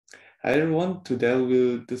Hi everyone, today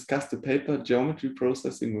we'll discuss the paper Geometry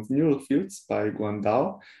Processing with Neural Fields by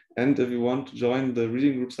Guandao. And if you want to join the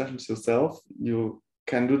reading group sessions yourself, you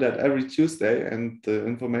can do that every Tuesday, and the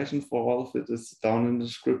information for all of it is down in the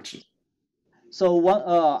description. So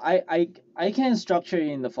I can structure it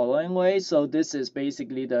in the following way. So this is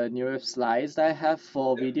basically the new slides that I have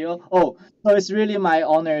for video. Oh, so it's really my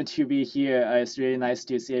honor to be here. It's really nice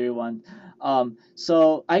to see everyone.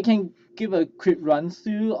 So I can give a quick run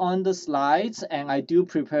through on the slides, and I do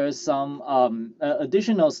prepare some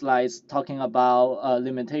additional slides talking about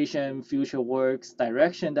limitation, future works,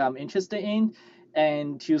 direction that I'm interested in,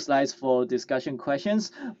 and 2 slides for discussion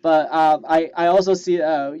questions. But I also see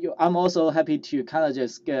I'm also happy to kind of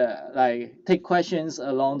just like take questions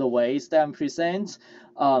along the ways that I'm present.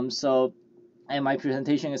 So and my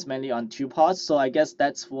presentation is mainly on 2 parts. So I guess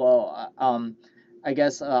that's for I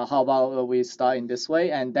guess how about we start in this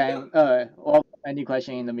way, and then or any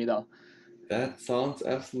question in the middle. That sounds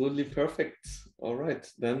absolutely perfect. All right,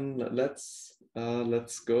 then let's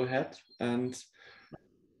go ahead and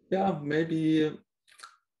yeah, maybe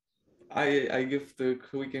I give the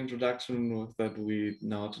quick introduction with that we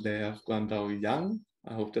now today have Guandao Yang.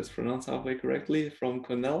 I hope that's pronounced halfway correctly, from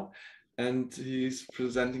Cornell. And he's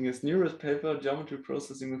presenting his newest paper, Geometry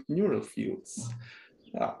Processing with Neural Fields.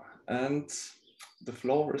 Yeah, and the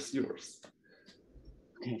floor is yours.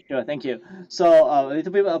 Okay, sure, thank you. So a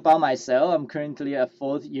little bit about myself. I'm currently a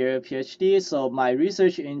fourth year PhD. So my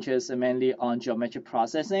research interests are mainly on geometric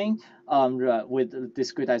processing with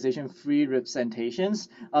discretization-free representations.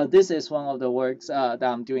 This is one of the works that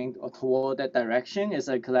I'm doing toward that direction. It's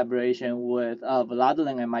a collaboration with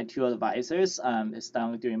Vladlen and my 2 advisors. It's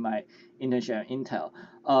done during my internship at Intel.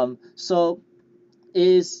 So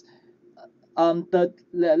is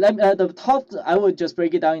the top, I would just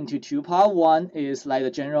break it down into 2 parts. One is like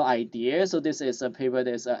the general idea. So this is a paper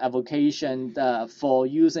that's an avocation for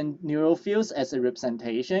using neural fields as a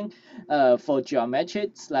representation for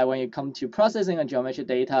geometrics. Like when you come to processing a geometric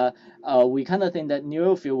data, we kind of think that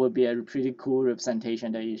neural field would be a pretty cool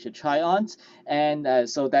representation that you should try on. And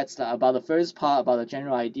so that's about the first part, about the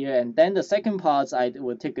general idea. And then the second part, I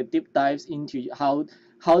will take a deep dive into how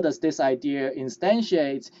does this idea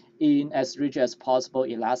instantiate in as rich as possible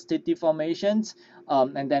elastic deformations.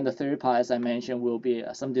 And then the third part, as I mentioned, will be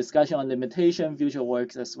some discussion on limitation, future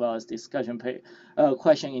works, as well as discussion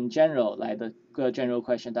question in general, like the general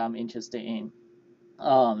question that I'm interested in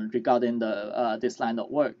regarding the this line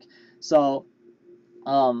of work. So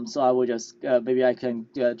so I will just maybe I can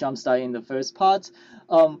jump start in the first part.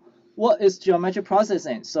 What is geometric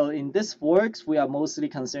processing? So in this works, we are mostly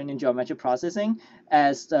concerned in geometric processing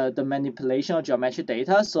as the manipulation of geometric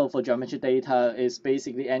data. So for geometric data, is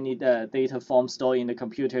basically any data form stored in the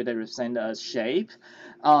computer that represent a shape.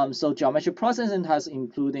 So geometric processing has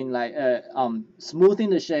including like smoothing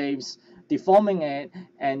the shapes, deforming it,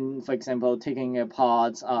 and for example taking it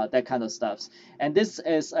apart, that kind of stuff. And this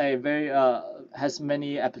is a very has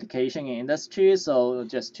many application in industry. So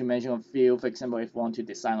just to mention a few, for example, if you want to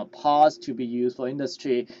design a part to be used for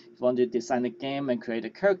industry, if you want to design a game and create a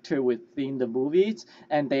character within the movies,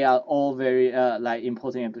 and they are all very like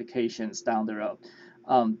important applications down the road.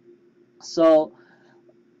 um, so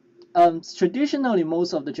Traditionally,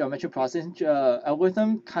 most of the geometric processing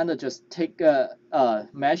algorithm kind of just take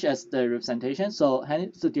mesh as the representation. So,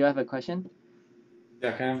 so do you have a question?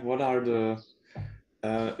 Yeah, kind of what are the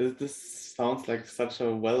this sounds like such a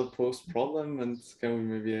well-posed problem, and can we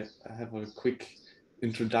maybe have a quick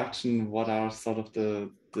introduction? What are sort of the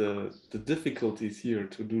difficulties here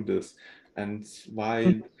to do this, and why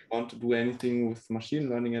do we want to do anything with machine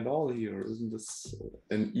learning at all here? Isn't this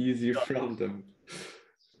an easy problem?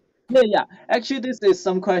 Yeah, yeah. Actually, this is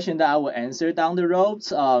some question that I will answer down the road.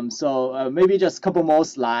 So maybe just a couple more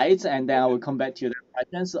slides, and then I will come back to the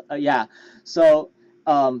questions. Yeah. So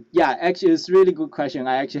yeah, actually, it's a really good question.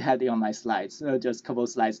 I actually had it on my slides. Just a couple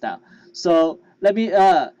slides down. So let me.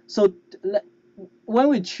 When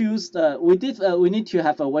we choose the, we need to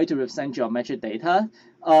have a way to represent geometric data.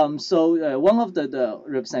 So one of the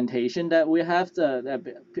representation that we have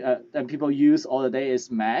that people use all the day is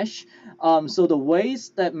mesh. So the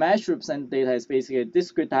ways that mesh represent data is basically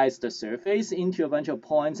discretize the surface into a bunch of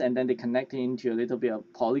points, and then they connect it into a little bit of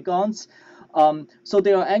polygons. So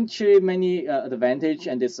there are actually many advantage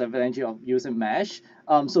and disadvantage of using mesh.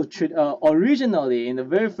 Originally, in the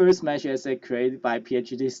very first mesh essay created by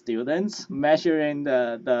PhD students, measuring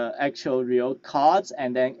the actual real cards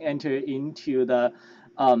and then enter into the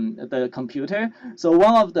the computer. So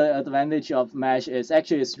one of the advantage of mesh is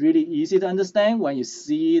actually it's really easy to understand. When you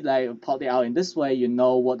see like plotted out in this way, you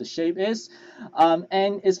know what the shape is,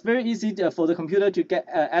 and it's very easy for the computer to get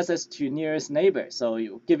access to nearest neighbor. So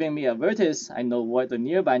you giving me a vertex, I know what the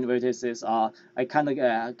nearby vertices are. I kind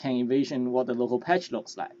of can envision what the local patch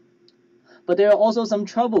looks like. But there are also some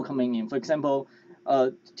trouble coming in. For example,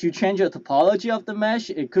 to change the topology of the mesh,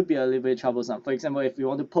 it could be a little bit troublesome. For example, if you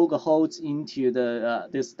want to poke a hole into the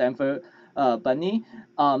this Stanford bunny,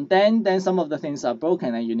 then some of the things are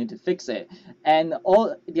broken and you need to fix it. And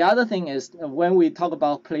all the other thing is when we talk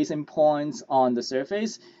about placing points on the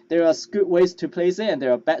surface, there are good ways to place it and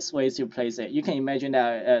there are bad ways to place it. You can imagine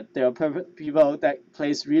that there are people that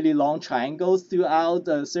place really long triangles throughout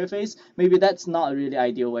the surface. Maybe that's not a really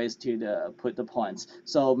ideal ways to put the points.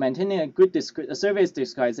 So maintaining a good surface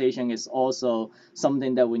discretization is also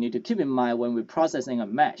something that we need to keep in mind when we're processing a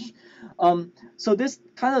mesh. So this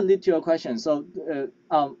kind of leads to a question. So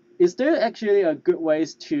is there actually a good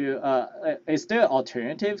ways to is there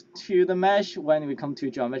alternative to the mesh when we come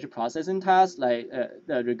to geometric processing tasks like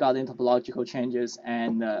regarding topological changes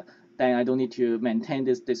and then I don't need to maintain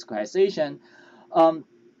this discretization.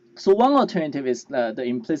 So one alternative is the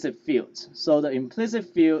implicit field. So the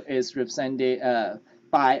implicit field is represented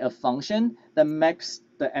by a function that maps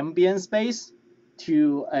the ambient space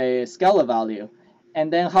to a scalar value.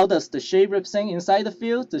 And then how does the shape represent inside the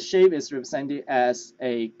field? The shape is represented as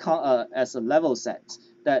a level set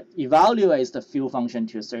that evaluates the field function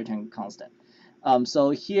to a certain constant.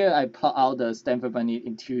 So here I plot out the Stanford bunny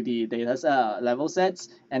into the data level sets,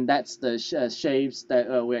 and that's the shapes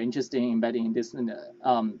that we're interested in embedding in this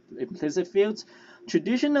implicit fields.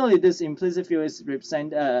 Traditionally, this implicit field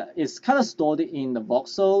is kind of stored in the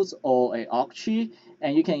voxels or a octree,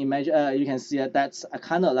 and you can imagine, you can see that that's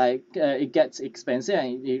kind of like it gets expensive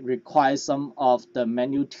and it requires some of the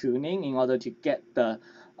manual tuning in order to get the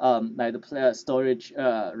like the storage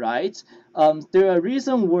right. There are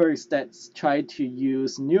recent works that try to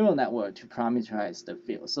use neural network to parameterize the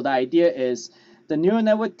field. So the idea is the neural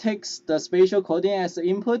network takes the spatial coordinate as the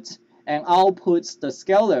input and outputs the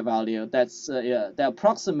scalar value that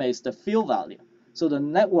approximates the field value. So the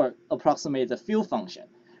network approximates the field function.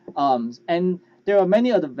 And there are many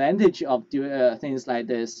advantages of doing things like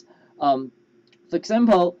this. For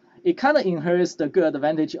example, it kind of inherits the good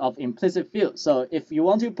advantage of implicit field. So if you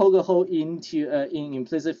want to poke a hole into in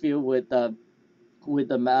implicit field with the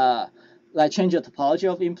like change the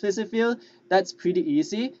topology of implicit field, that's pretty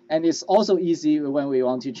easy, and it's also easy when we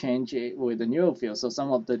want to change it with the neural field. So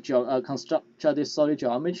some of the constructed solid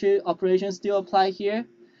geometry operations still apply here.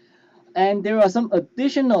 And there are some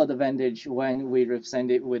additional advantage when we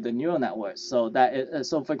represent it with the neural network. So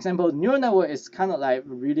so for example, neural network is kind of like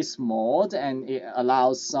really small and it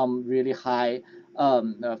allows some really high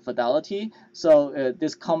fidelity. So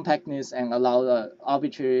this compactness and allow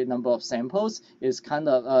arbitrary number of samples is kind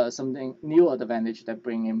of something new advantage that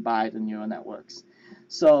bring in by the neural networks.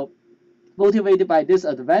 So motivated by this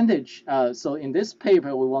advantage, so in this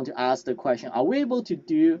paper, we want to ask the question, are we able to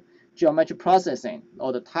do geometric processing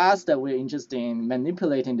or the task that we're interested in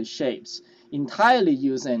manipulating the shapes entirely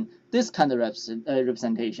using this kind of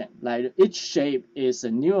representation? Like each shape is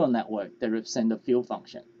a neural network that represents the field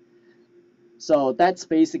function. So that's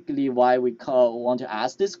basically why we want to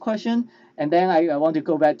ask this question. And then I want to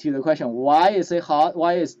go back to the question, why is it hard?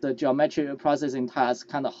 Why is the geometric processing task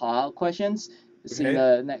kind of hard questions? Okay.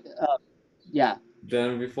 In the yeah.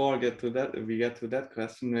 Then before we get to that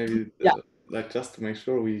question, maybe like just to make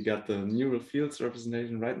sure we got the neural fields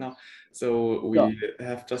representation right now. So we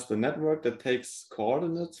have just a network that takes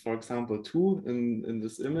coordinates, for example, 2 in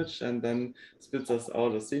this image, and then spits us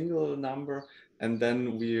out a single number. And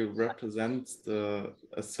then we represent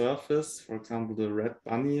a surface, for example, the red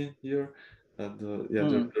bunny here,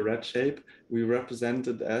 the red shape. We represent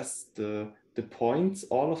it as the points,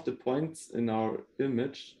 all of the points in our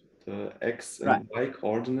image, the x and y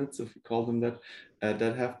coordinates, if we call them that,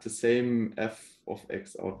 that have the same f of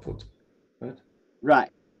x output, right?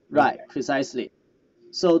 Right, precisely.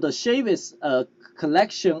 So the shape is a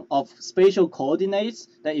collection of spatial coordinates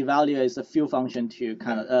that evaluates the field function to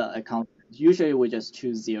kind of account. Usually we just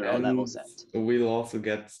choose 0 level set. We'll also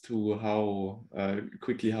get to how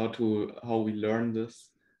quickly how we learn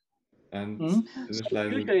this and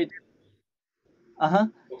initialize it.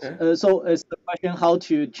 Okay. So it's the question how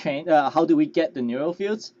to change. How do we get the neural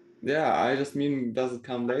fields? Yeah, I just mean, does it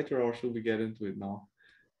come later or should we get into it now?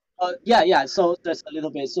 Yeah. So there's a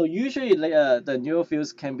little bit. So usually the neural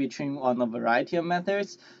fields can be trained on a variety of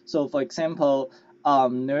methods. So for example,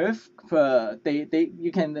 nerve,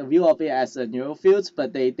 you can view of it as a neural fields,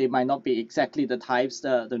 but they might not be exactly the types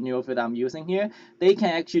the neural field I'm using here. They can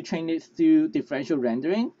actually train it through differential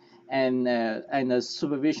rendering and a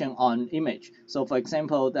supervision on image. So for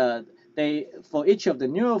example, for each of the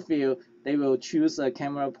neural field, they will choose a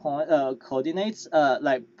camera point coordinates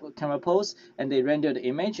like camera pose, and they render the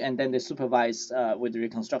image, and then they supervise with the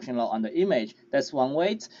reconstruction law on the image. That's one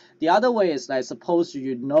way. The other way is like, suppose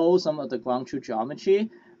you know some of the ground truth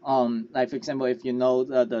geometry. Like for example, if you know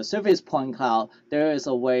the surface point cloud, there is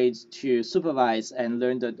a way to supervise and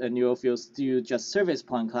learn the neural fields through just surface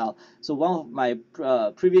point cloud. So one of my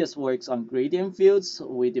previous works on gradient fields,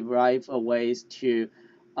 we derive a ways to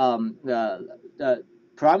the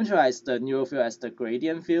parameterize the neural field as the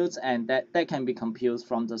gradient fields, and that can be computed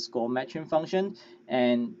from the score matching function.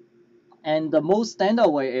 And the most standard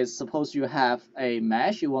way is, suppose you have a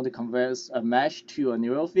mesh, you want to convert a mesh to a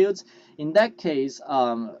neural field. In that case,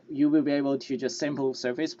 you will be able to just sample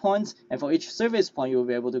surface points, and for each surface point, you will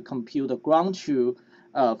be able to compute the ground truth,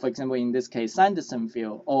 for example, in this case, sign distance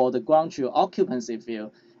field, or the ground truth occupancy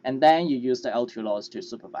field, and then you use the L2 laws to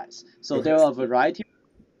supervise. So Okay, there are a variety.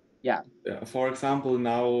 Yeah. For example,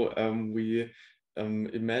 now we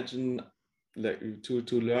imagine like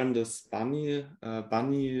to learn this bunny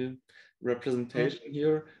representation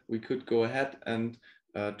here. We could go ahead and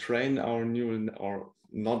train our neural, or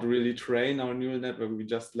not really train our neural network. We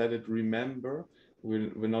just let it remember.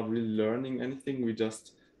 We're not really learning anything. We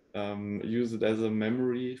just use it as a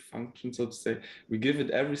memory function, so to say. We give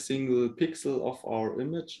it every single pixel of our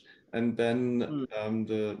image, and then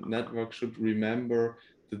the network should remember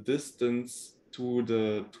the distance to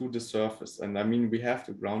the surface. And I mean, we have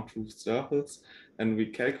the ground truth surface, and we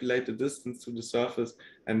calculate the distance to the surface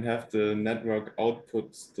and have the network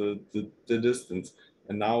output the distance.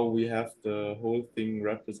 And now we have the whole thing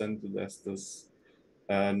represented as this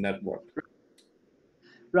network.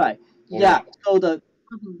 Right. Yeah. So the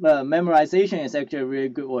memorization is actually a really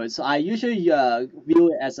good word. So I usually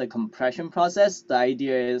view it as a compression process. The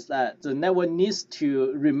idea is that the network needs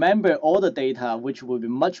to remember all the data, which will be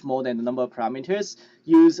much more than the number of parameters,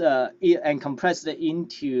 and compress it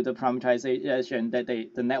into the parameterization that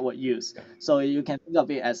the network use. So you can think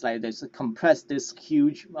of it as like this compress this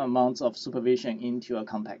huge amounts of supervision into a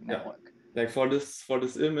compact network. Like for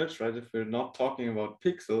this image, right? If we're not talking about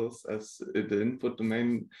pixels as the input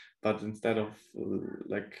domain, but instead of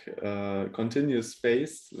continuous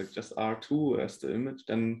space, like just R2 as the image,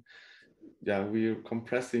 then yeah, we're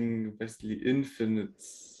compressing basically infinite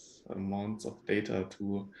amounts of data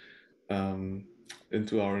to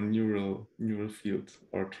into our neural field,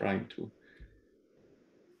 or trying to.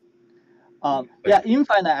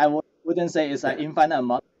 Infinite, I wouldn't say it's an infinite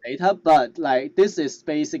amount of data, but like this is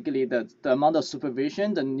basically the amount of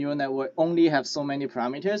supervision. The neural network only have so many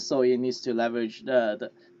parameters, so it needs to leverage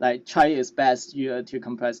try its best to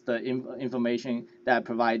compress the information that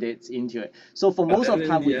provided into it. So for most of the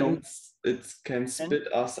time, we don't. It can spit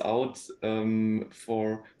us out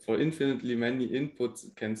for infinitely many inputs.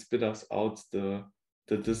 It can spit us out the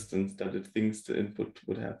distance that it thinks the input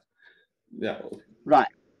would have. Yeah. Right.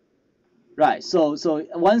 Right. So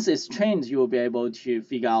once it's trained, you will be able to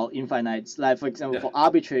figure out infinite, like for example, for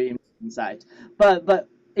arbitrary insight. But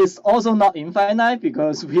it's also not infinite,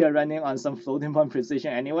 because we are running on some floating point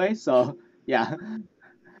precision anyway. So yeah.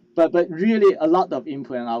 But really a lot of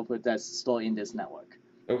input and output that's stored in this network.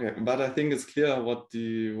 Okay, but I think it's clear what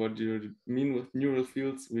you mean with neural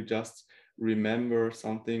fields. We just remember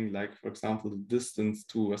something like, for example, the distance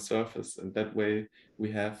to a surface, and that way we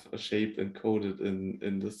have a shape encoded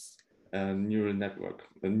in this neural network,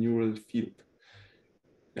 a neural field.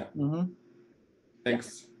 Yeah.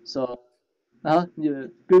 Thanks. Yeah. So,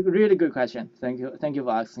 really good question. Thank you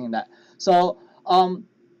for asking that. So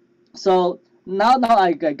now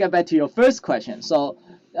I get back to your first question. So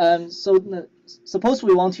suppose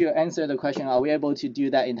we want to answer the question, are we able to do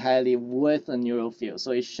that entirely with a neural field?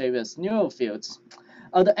 So it shapes as neural fields.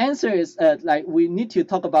 The answer is like we need to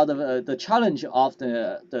talk about the challenge of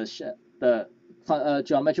the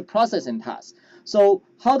geometric processing task. So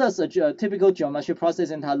how does a typical geometric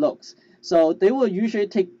processing task looks? So they will usually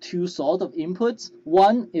take two sort of inputs.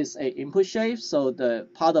 One is a input shape, so the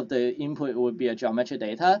part of the input would be a geometric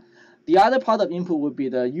data. The other part of input would be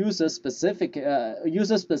the user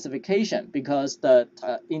specification, because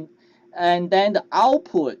and then the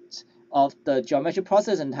output of the geometric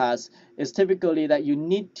processing task is typically that you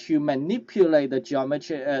need to manipulate the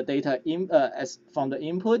geometric data from the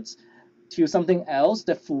inputs to something else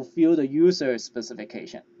that fulfill the user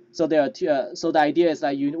specification. So there are so the idea is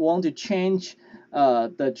that you want to change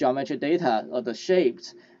the geometric data or the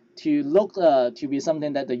shapes to look to be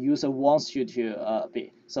something that the user wants you to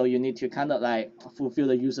be. So you need to kind of like fulfill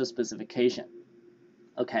the user specification.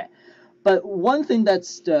 Okay, but one thing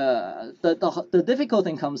that's the difficult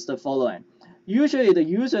thing comes the following. Usually the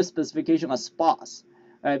user specification are sparse,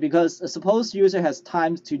 right? Because suppose user has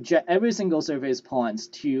time to jet every single surface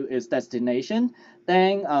point to its destination,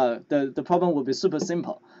 then the problem will be super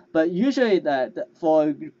simple. But usually for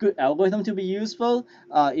a good algorithm to be useful,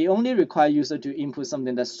 it only requires user to input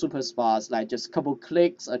something that's super sparse, like just a couple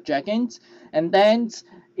clicks or check-ins, and then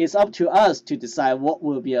it's up to us to decide what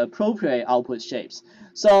will be appropriate output shapes.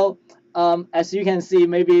 So as you can see,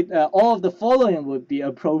 maybe all of the following would be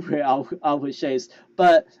appropriate output shapes,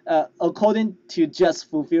 but according to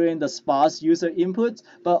just fulfilling the sparse user input.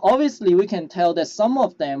 But obviously, we can tell that some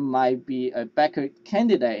of them might be a better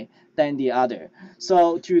candidate than the other.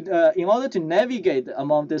 So in order to navigate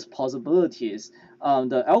among these possibilities,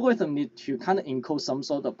 the algorithm need to kind of encode some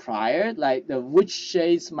sort of prior, like which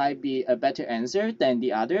shades might be a better answer than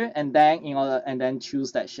the other, and then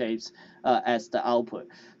choose that shapes as the output.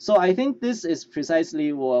 So I think this is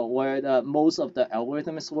precisely where most of the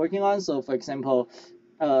algorithm is working on. So for example,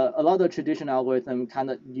 a lot of traditional algorithm kind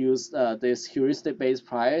of use this heuristic-based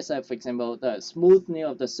priors, for example, the smoothing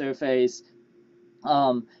of the surface,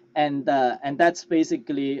 and that's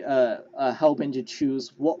basically helping to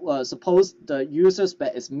choose what suppose the user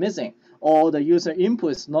spec is missing or the user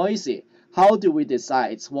input is noisy. How do we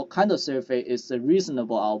decide what kind of survey is a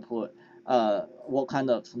reasonable output? What kind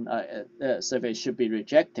of survey should be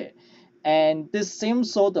rejected? And this same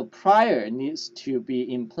sort of prior needs to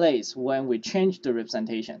be in place when we change the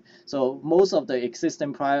representation. So most of the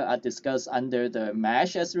existing prior are discussed under the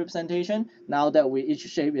mesh as representation. Now that each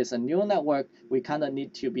shape is a neural network, we kind of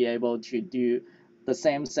need to be able to do the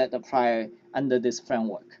same set of prior under this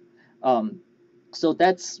framework. So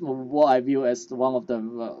that's what I view as one of the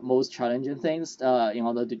most challenging things in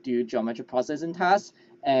order to do geometric processing tasks,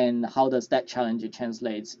 and how does that challenge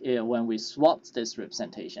translate when we swap this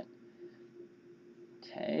representation.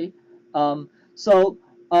 Okay, so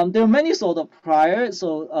there are many sort of prior.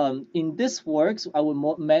 So in this works, I would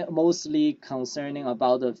mostly concerning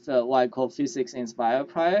about the what I call physics-inspired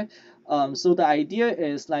prior. So the idea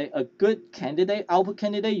is like a good candidate, output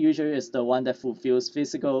candidate usually is the one that fulfills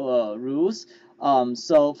physical rules.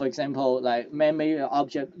 So for example, like man-made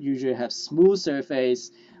object usually have smooth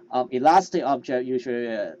surface. Elastic object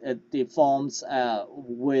usually deforms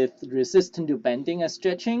with resistant to bending and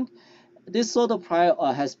stretching. This sort of prior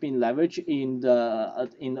has been leveraged in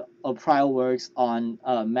prior works on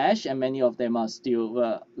mesh, and many of them are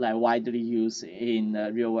still like widely used in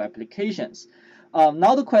real world applications.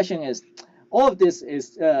 Now the question is, all of this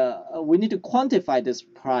is we need to quantify these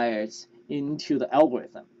priors into the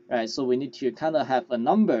algorithm, right? So we need to kind of have a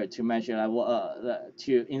number to measure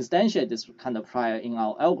to instantiate this kind of prior in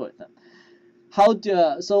our algorithm. How do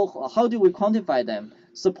we quantify them?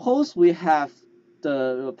 Suppose we have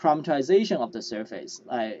the parameterization of the surface,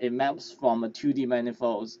 like it maps from a 2D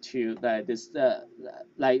manifold to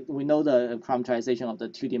like we know the parameterization of the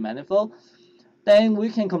 2D manifold. Then we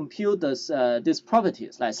can compute these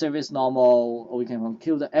properties like surface normal, or we can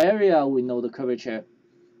compute the area, we know the curvature.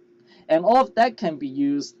 And all of that can be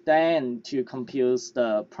used then to compute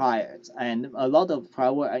the priors. And a lot of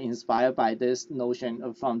prior work are inspired by this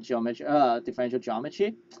notion from geometry, differential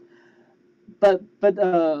geometry. But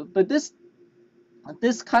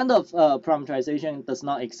this kind of parameterization does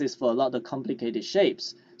not exist for a lot of complicated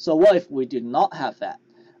shapes. So what if we do not have that?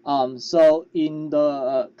 So in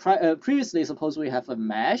the previously, suppose we have a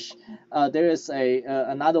mesh, there is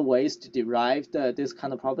another ways to derive this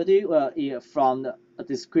kind of property from a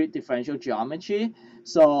discrete differential geometry.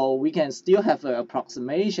 So we can still have an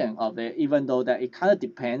approximation of it, even though that it kind of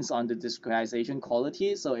depends on the discretization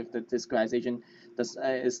quality. So if the discretization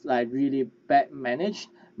is like really bad managed,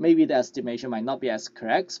 maybe the estimation might not be as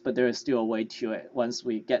correct, but there is still a way to it once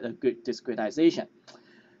we get a good discretization.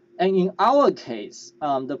 And in our case,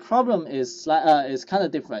 the problem is kind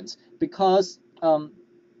of different, because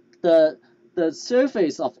the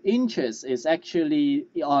surface of interest is actually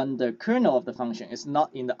on the kernel of the function. It's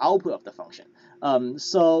not in the output of the function.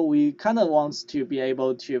 So we kind of want to be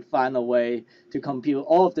able to find a way to compute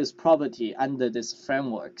all of this property under these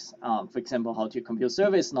frameworks. For example, how to compute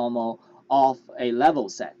surface normal of a level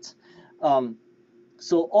set.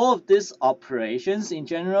 So all of these operations in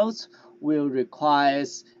general will require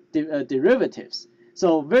derivatives.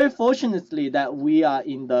 So very fortunately that we are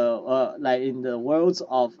in the like in the worlds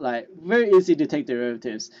of like very easy to take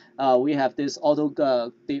derivatives. We have this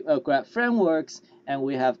graph frameworks, and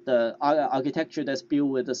we have the architecture that's built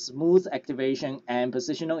with the smooth activation and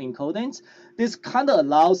positional encodings. This kind of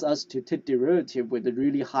allows us to take derivative with the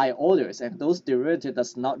really high orders, and those derivative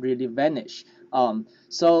does not really vanish.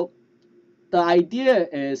 So the idea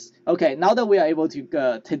is, okay, now that we are able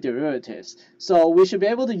to take derivatives, so we should be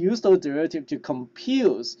able to use those derivatives to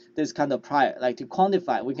compute this kind of prior, like to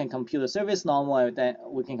quantify. We can compute a surface normal, and then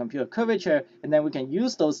we can compute a curvature, and then we can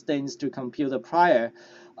use those things to compute the prior.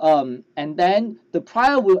 And then the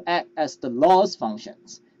prior will act as the loss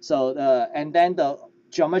functions. So and then the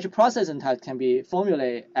geometric processing task can be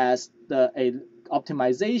formulated as a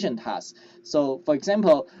optimization task. So for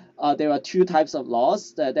example, there are two types of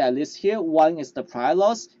loss that are listed here. One is the prior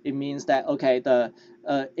loss. It means that, okay,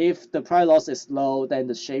 if the prior loss is low, then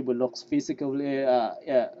the shape will look physically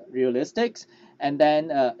realistic. And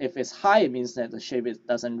then if it's high, it means that the shape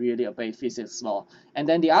doesn't really obey physics law. And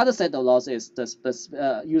then the other set of loss is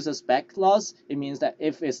the user spec loss. It means that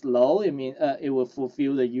if it's low, it will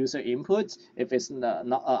fulfill the user input. If it's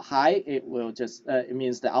not high, it will just it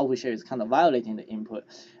means the output shape is kind of violating the input.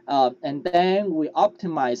 And then we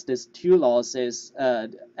optimize these two losses,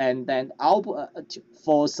 and then output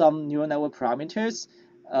for some neural network parameters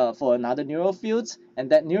for another neural field, and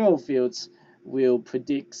that neural fields will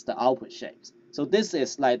predict the output shapes. So this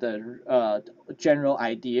is like the general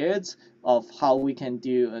ideas of how we can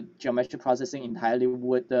do geometric processing entirely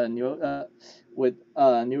with the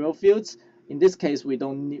neural fields. In this case, we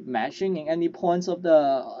don't need matching in any points of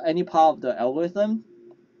any part of the algorithm,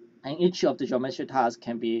 and each of the geometric tasks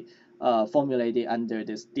can be formulated under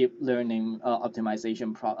this deep learning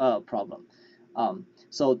optimization problem.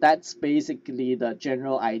 So that's basically the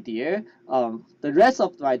general idea. The rest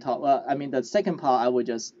of my talk, the second part, I will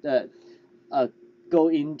just go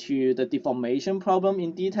into the deformation problem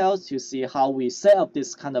in details to see how we set up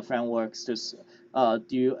this kind of frameworks to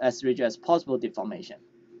do as rich as possible deformation.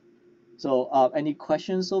 So any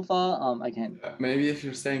questions so far? I can. Maybe if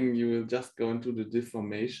you're saying you will just go into the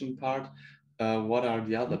deformation part, what are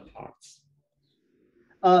the other parts?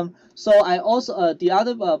 So I also the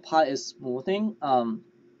other part is smoothing.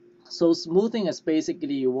 So smoothing is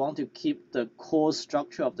basically you want to keep the core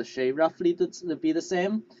structure of the shape roughly to be the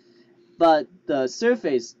same, but the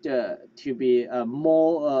surface to be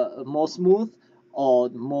more smooth, or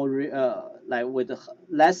more like with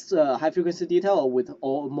less high frequency detail, or with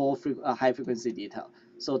more high frequency detail.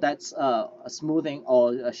 So that's smoothing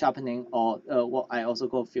or sharpening, or what I also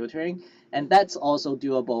call filtering, and that's also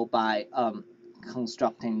doable by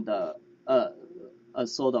constructing the a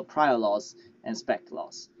sort of prior loss and spec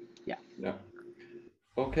loss. Yeah. Yeah.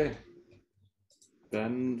 Okay.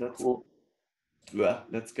 Then Cool.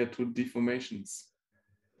 let's get to deformations.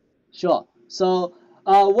 Sure. So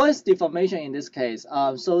what is deformation in this case?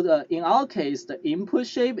 In our case, the input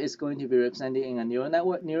shape is going to be represented in a neural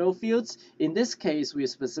network, neural fields. In this case, we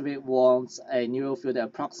specifically want a neural field that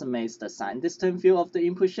approximates the sign distance field of the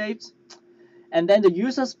input shapes. And then the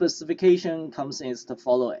user specification comes in as the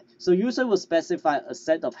following. So user will specify a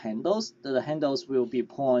set of handles. The handles will be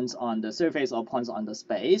points on the surface or points on the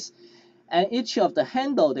space. And each of the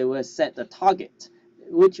handle, they will set the target,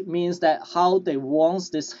 which means that how they want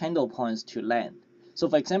this handle points to land. So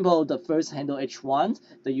for example, the first handle H1,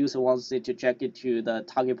 the user wants it to jack it to the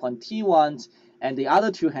target point T1, and the other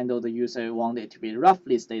two handles, the user wants it to be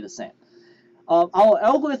roughly stay the same. Our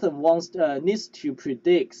algorithm needs to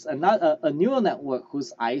predict a neural network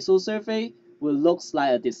whose isosurface will look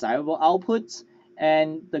like a desirable output,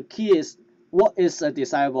 and the key is what is a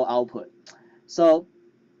desirable output. So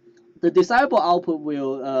the desirable output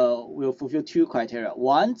will fulfill two criteria.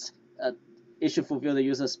 One, it should fulfill the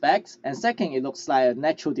user specs, and second, it looks like a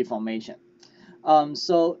natural deformation.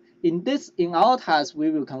 So in our task,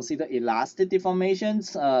 we will consider elastic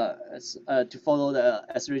deformations to follow the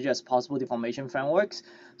as rigid as possible deformation frameworks.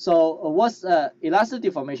 So what's elastic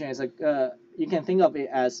deformation is you can think of it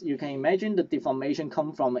as, you can imagine the deformation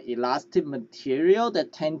come from an elastic material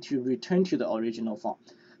that tend to return to the original form.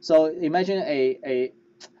 So imagine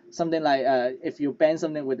something like if you bend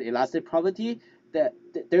something with elastic property, that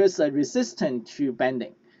there is a resistance to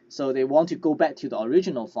bending. So they want to go back to the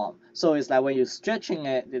original form. So it's like when you're stretching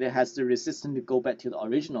it, it has the resistance to go back to the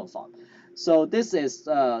original form. So this is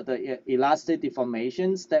the elastic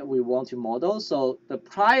deformations that we want to model. So the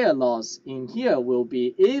prior loss in here will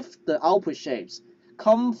be if the output shapes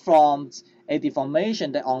come from a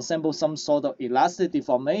deformation that ensembles some sort of elastic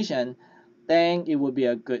deformation, then it would be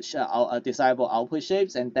a good desirable output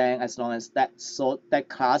shapes. And then as long as that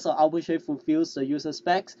class of output shape fulfills the user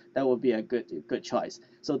specs, that would be a good choice.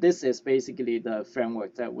 So this is basically the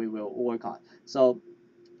framework that we will work on. So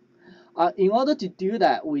in order to do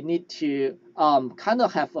that, we need to kind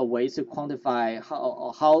of have a way to quantify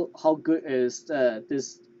how good is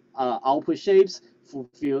this output shapes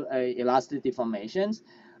fulfill elastic deformations.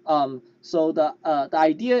 So the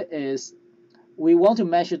idea is we want to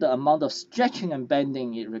measure the amount of stretching and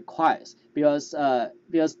bending it requires, because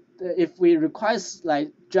if we require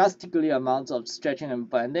like drastically amounts of stretching and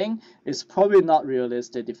bending, it's probably not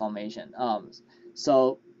realistic deformation.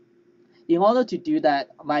 So in order to do that,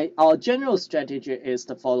 our general strategy is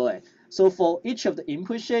the following. So for each of the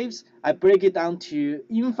input shapes, I break it down to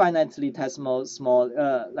infinitesimally small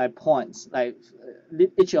like points, like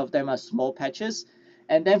each of them are small patches.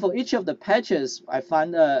 And then for each of the patches, I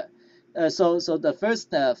find so the first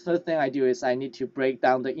thing I do is I need to break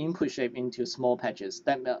down the input shape into small patches.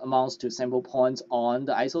 That amounts to sample points on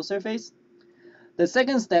the iso surface. The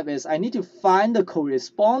second step is I need to find the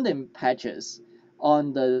corresponding patches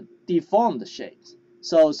on the deformed shapes.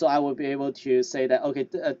 So I will be able to say that, okay,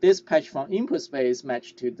 this patch from input space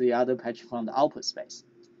matched to the other patch from the output space.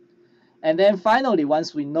 And then finally,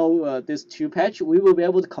 once we know these two patches, we will be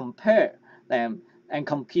able to compare them and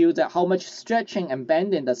compute how much stretching and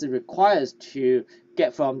bending does it require to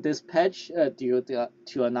get from this patch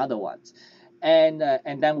to another one. And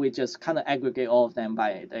then we just kind of aggregate all of them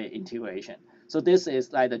by the integration. So this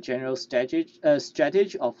is like the general strategy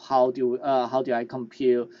of how do I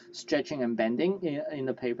compute stretching and bending in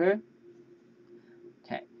the paper.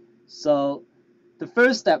 Okay, so the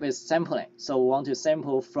first step is sampling. So we want to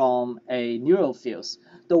sample from a neural fields.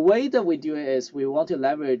 The way that we do it is we want to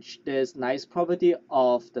leverage this nice property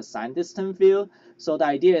of the sign distance field. So the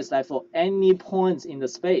idea is that for any points in the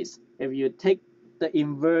space, if you take the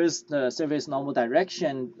inverse surface normal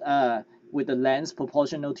direction with the length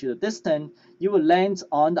proportional to the distance, you will land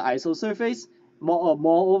on the iso surface.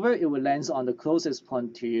 Moreover, it will land on the closest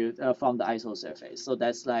point to you from the iso surface. So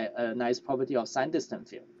that's like a nice property of sign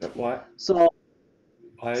distance field. Why? So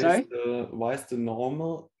Why sorry? is the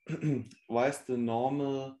normal why is the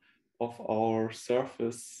normal of our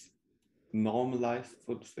surface normalized,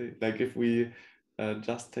 so to say? Like if we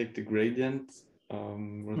just take the gradient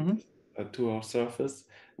to our surface,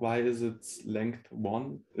 why is its length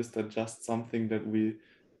 1? Is that just something that we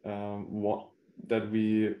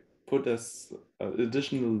put as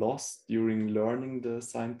additional loss during learning the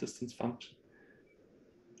sign distance function?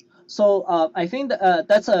 So I think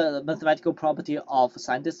that's a mathematical property of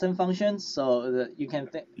sign distance functions. So you can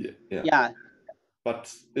think, yeah.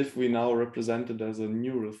 But if we now represent it as a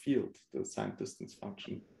neural field, the sign distance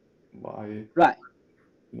function, why? Right.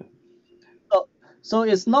 So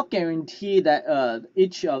it's not guaranteed that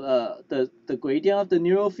each of the gradient of the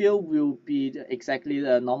neural field will be exactly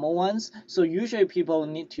the normal ones. So usually people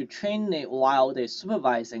need to train it while they're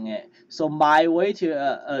supervising it. So my way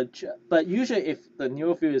to but usually if the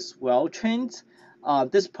neural field is well trained,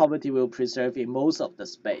 this property will preserve in most of the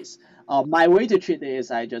space. My way to treat it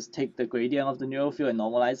is I just take the gradient of the neural field and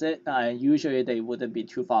normalize it. Usually they wouldn't be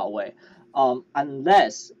too far away,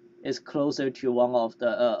 unless it's closer to one of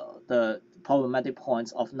the problematic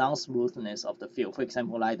points of non-smoothness of the field, for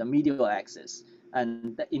example, like the medial axis.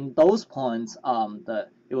 And in those points,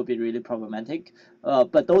 it will be really problematic.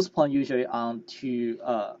 But those points usually aren't too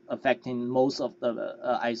affecting most of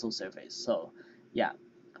the iso surface. So, yeah.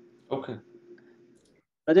 Okay.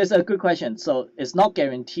 But it's a good question. So it's not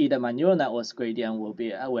guaranteed that my neural network's gradient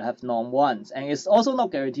will have norm ones, and it's also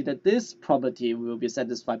not guaranteed that this property will be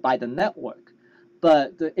satisfied by the network.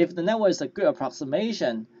 But if the network is a good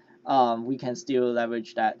approximation, we can still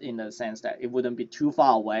leverage that in the sense that it wouldn't be too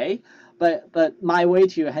far away. But my way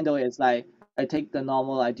to handle it is like I take the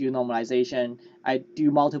normal, I do normalization, I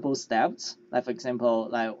do multiple steps. Like for example,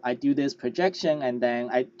 like I do this projection and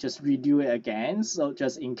then I just redo it again. So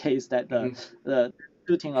just in case that the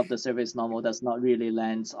shooting of the surface normal does not really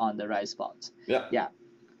land on the right spot. Yeah.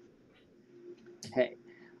 Okay.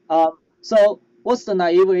 So what's the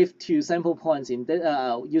naive way to sample points in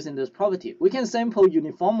using this property? We can sample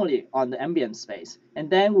uniformly on the ambient space, and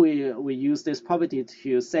then we use this property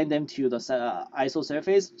to send them to the iso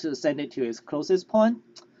surface to send it to its closest point.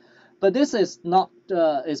 But this is not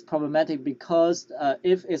is problematic because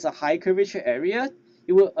if it's a high curvature area,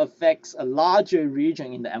 it will affect a larger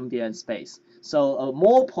region in the ambient space. So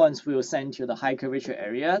more points will send to the high curvature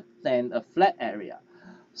area than a flat area.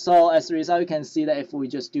 So as a result, you can see that if we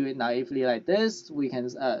just do it naively like this, we can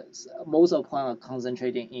most of the points are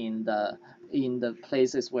concentrating in the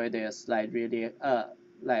places where there's like really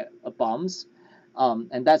like bumps,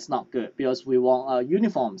 and that's not good because we want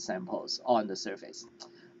uniform samples on the surface.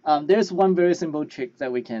 There's one very simple trick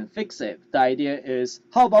that we can fix it. The idea is,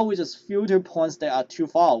 how about we just filter points that are too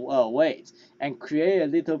far away and create a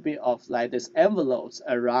little bit of like this envelopes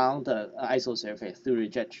around the isosurface through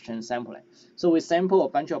rejection sampling. So we sample a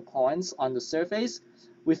bunch of points on the surface.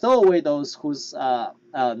 We throw away those whose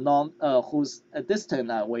distance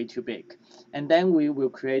are way too big, and then we will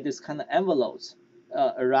create this kind of envelopes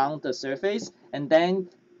around the surface, and then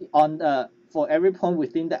on the for every point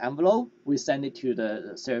within the envelope, we send it to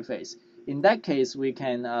the surface. In that case, we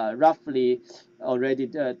can roughly already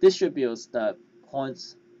distribute the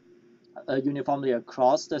points uniformly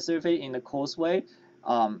across the surface in the causeway,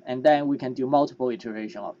 and then we can do multiple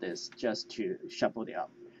iteration of this just to shuffle it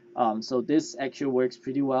up. So this actually works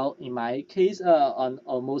pretty well in my case on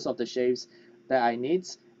most of the shapes that I need,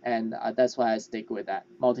 and that's why I stick with that.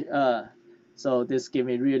 So this gives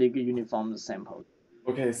me really good uniform sample.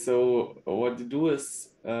 Okay, so what you do is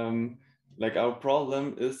like our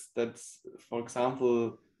problem is that, for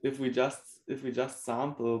example, if we just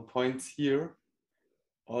sample points here,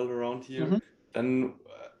 all around here, Mm-hmm. then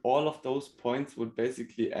all of those points would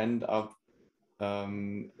basically end up.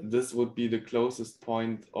 This would be the closest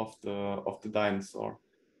point of the dinosaur,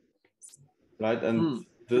 right? And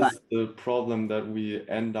this Right. is the problem, that we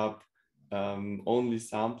end up only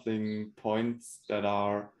sampling points that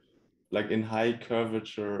are like in high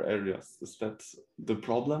curvature areas. Is that the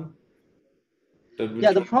problem that we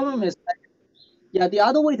Yeah, the try? problem is yeah, the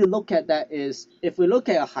other way to look at that is if we look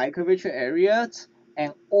at a high curvature area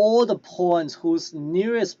and all the points whose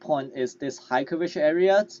nearest point is this high curvature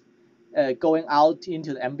area going out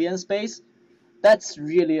into the ambient space, that's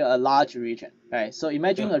really a large region, right? So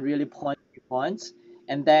imagine Yeah, a really point,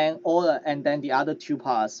 and then and then the other two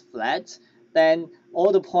parts flat. Then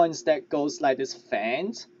all the points that goes like this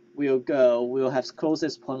fanned will have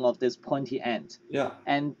closest point of this pointy end, yeah,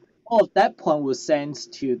 and all of that point will send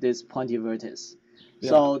to this pointy vertex. yeah.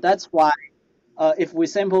 So that's why if we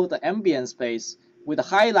sample the ambient space with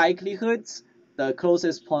high likelihoods, the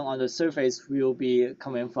closest point on the surface will be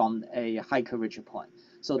coming from a high curvature point.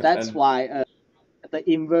 So that's And why the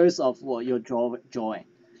inverse of what you're drawing.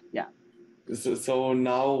 Yeah. so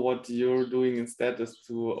now what you're doing instead is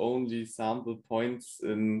to only sample points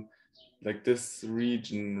in like this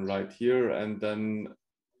region right here, and then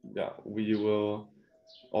yeah, we will,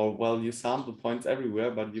 or well, you sample points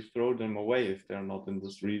everywhere, but you throw them away if they're not in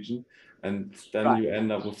this region, and then Right. you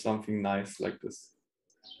end up with something nice like this.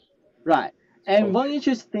 Right. And one Okay,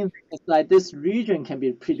 interesting thing is like this region can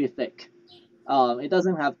be pretty thick. It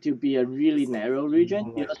doesn't have to be a really narrow region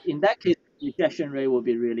more like, because in that case, rejection rate will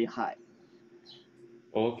be really high.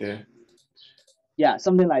 okay, Yeah,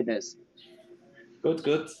 something like this. good,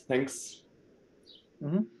 good, thanks.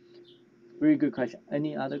 Mm-hmm. Very good question.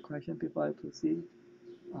 Any other question before I proceed?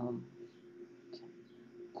 Um,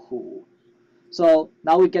 cool. So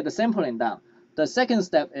now we get the sampling down. The second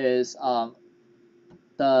step is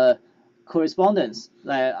the correspondence.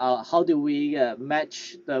 Like how do we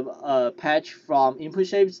match the patch from input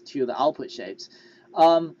shapes to the output shapes?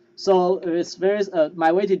 So it's very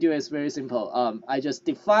my way to do it is very simple. I just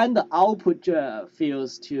define the output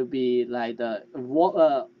fields to be like the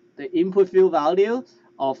input field value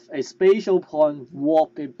of a spatial point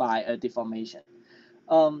warped by a deformation.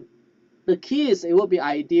 Um, the key is it would be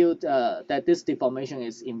ideal that this deformation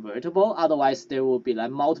is invertible. Otherwise, there will be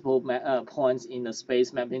like multiple points in the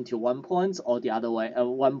space mapped into one point, or the other way,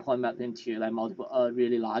 one point mapped into like multiple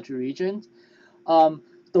really large regions. Um,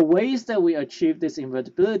 the ways that we achieve this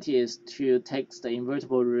invertibility is to take the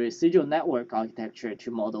invertible residual network architecture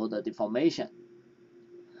to model the deformation.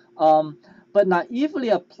 Um, but naively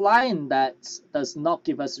applying that does not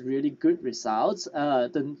give us really good results.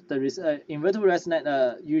 The invertible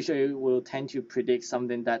resonate usually will tend to predict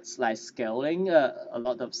something that's like scaling a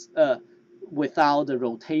lot of without the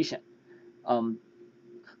rotation. Um,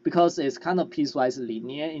 because it's kind of piecewise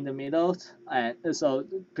linear in the middle, and so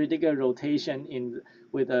predict a rotation in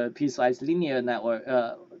with a piecewise linear network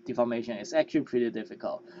deformation is actually pretty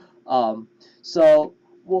difficult. So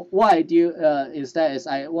what I do is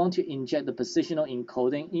I want to inject the positional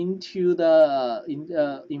encoding into the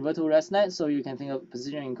invertible ResNet, so you can think of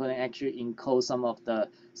positional encoding actually encode some of the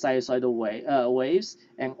sinusoidal waves,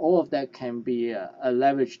 and all of that can be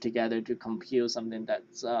leveraged together to compute something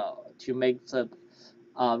that's to make the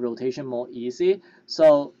rotation more easy.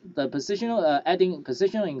 So the adding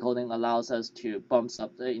positional encoding allows us to bump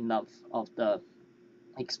up enough of the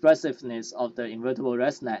expressiveness of the invertible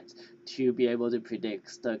ResNet to be able to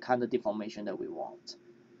predict the kind of deformation that we want.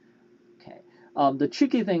 Okay. The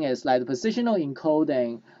tricky thing is like the positional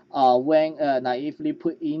encoding, when naively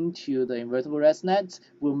put into the invertible ResNet,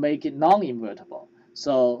 will make it non-invertible.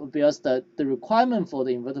 So because the requirement for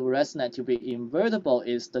the invertible ResNet to be invertible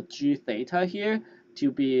is the g theta here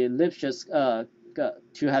to be Lipschitz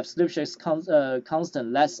to have Lipschitz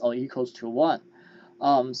constant less or equals to 1.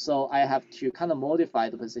 So I have to kind of modify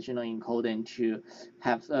the positional encoding to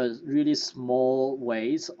have really small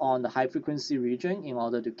weights on the high frequency region in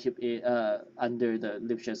order to keep it under the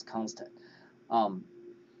Lipschitz constant.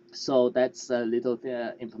 So that's a little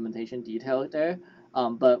implementation detail there.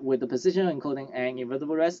 But with the positional encoding and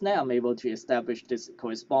invertible ResNet, I'm able to establish this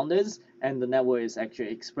correspondence, and the network is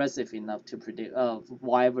actually expressive enough to predict a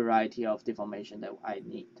wide variety of deformation that I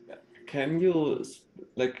need. Can you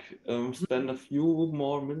spend a few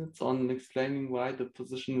more minutes on explaining why the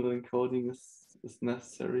positional encoding is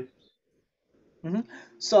necessary?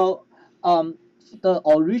 So the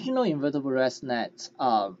original invertible ResNet,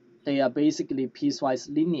 they are basically piecewise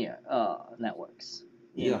linear networks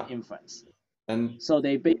in inference. And so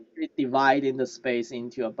they basically divide in the space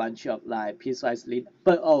into a bunch of like piecewise linear.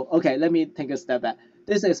 But okay, let me take a step back.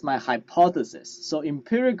 This is my hypothesis. So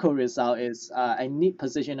empirical result is I need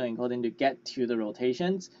positional encoding to get to the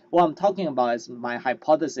rotations. What I'm talking about is my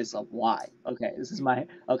hypothesis of why. Okay, this is my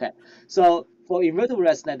okay. So for invertible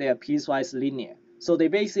ResNet, they are piecewise linear. So they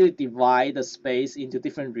basically divide the space into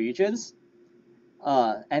different regions,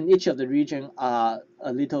 and each of the region are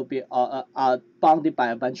a little bit are bounded by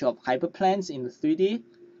a bunch of hyperplanes in the 3D,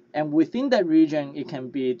 and within that region, it can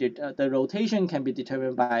be the rotation can be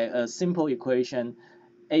determined by a simple equation,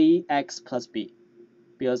 ax plus b,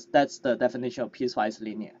 because that's the definition of piecewise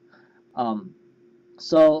linear.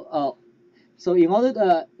 So in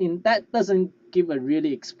order in that doesn't give a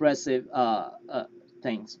really expressive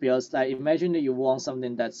things, because like imagine that you want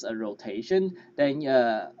something that's a rotation, then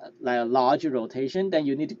like a large rotation, then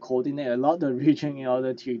you need to coordinate a lot of region in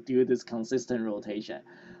order to do this consistent rotation.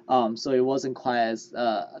 So it wasn't quite as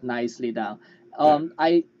nicely done.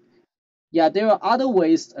 There are other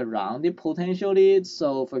ways around it potentially.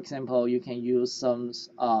 So for example, you can use some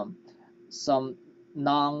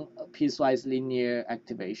non-piecewise linear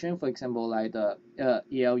activation, for example, like the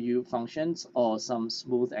ELU functions or some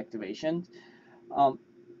smooth activation.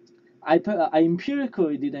 I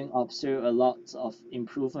empirically didn't observe a lot of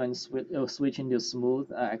improvements with switching to smooth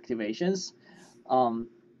activations.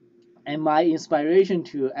 And my inspiration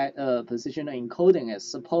to add a positional encoding is,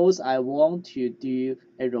 suppose I want to do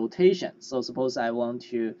a rotation. So suppose I want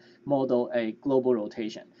to model a global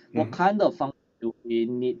rotation. What kind of function do we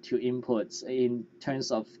need to input in terms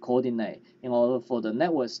of coordinate in order for the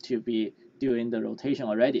networks to be doing the rotation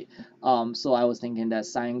already? So I was thinking that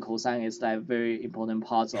sine, cosine is like very important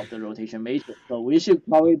parts of the rotation matrix. So we should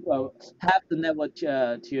probably have the network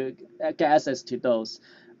to get access to those.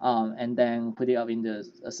 And then put it up in the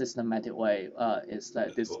systematic way. Is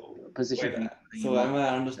like this positioning. So am I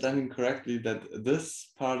understanding correctly that this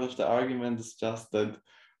part of the argument is just that,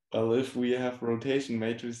 well, if we have rotation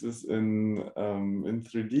matrices in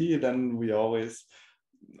 3D, then we always,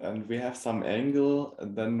 and we have some angle,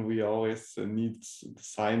 and then we always need the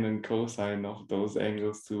sine and cosine of those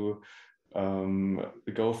angles to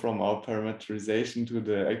go from our parameterization to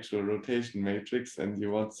the actual rotation matrix. And you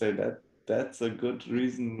want to say that that's a good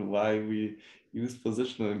reason why we use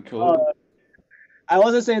positional encoding? I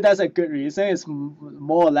wasn't saying that's a good reason. It's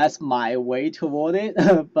more or less my way toward it.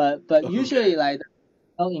 but usually like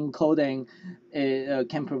encoding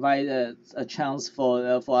can provide a chance for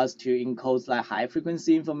us to encode like high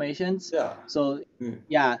frequency informations. So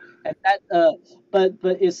yeah, and that but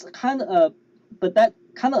it's kind of but that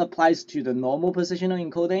kind of applies to the normal positional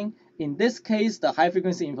encoding. In this case, the high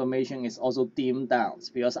frequency information is also dimmed down,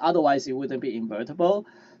 because otherwise it wouldn't be invertible.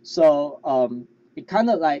 So it kind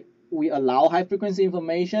of like we allow high frequency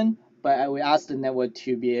information, but we ask the network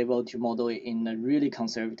to be able to model it in a really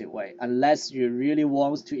conservative way, unless you really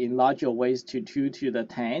want to enlarge your weights to 2 to the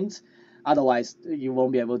 10th. Otherwise, you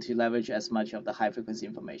won't be able to leverage as much of the high frequency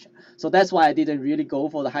information. So that's why I didn't really go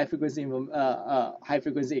for the high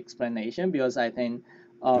frequency explanation, because I think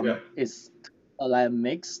it's like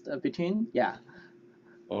mixed between. Yeah.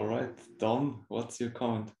 All right, Don, what's your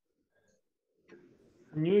comment?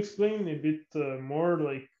 Can you explain a bit more,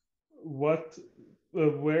 like what,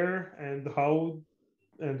 where, and how,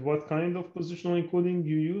 and what kind of positional encoding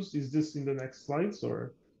you use? Is this in the next slides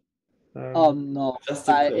or? No, just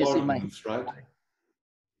the coordinates, right?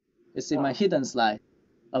 It's in my hidden slide.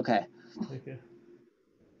 Okay. Okay.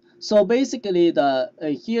 So basically, the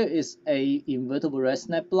here is a invertible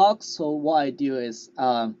ResNet block. So what I do is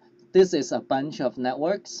this is a bunch of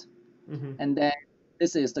networks, and then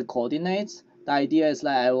this is the coordinates. the idea is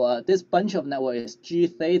like this bunch of network is G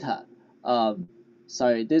theta.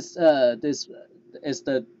 Sorry, this is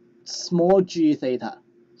the small G theta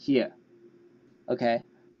here. Okay,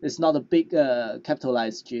 it's not a big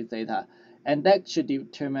capitalized G theta, and that should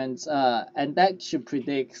determine and that should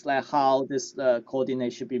predict like how this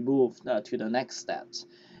coordinate should be moved to the next steps.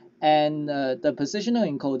 And the positional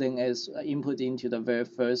encoding is input into the very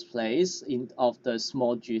first place of the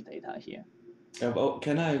small G theta here. Yeah, well,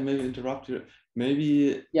 can I maybe interrupt you?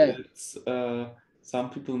 Maybe Yeah. it's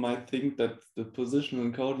some people might think that the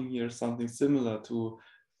positional encoding here is something similar to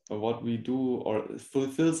what we do, or it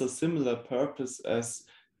fulfills a similar purpose as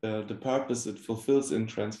the purpose it fulfills in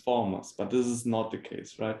transformers, but this is not the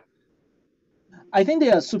case, right? I think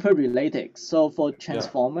they are super related. So for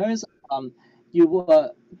transformers,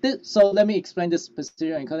 so let me explain this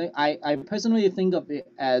positional encoding. I personally think of it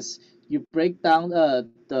as you break down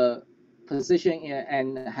the position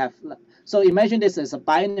and have, so imagine this as a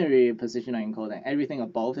binary positional encoding. Everything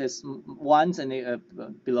above is ones and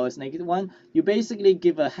below is -1. You basically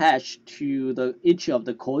give a hash to each of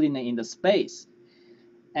the coordinate in the space,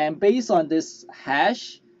 and based on this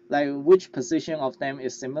hash, like which position of them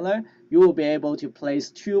is similar, you will be able to place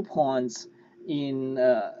 2 points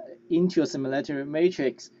into a similarity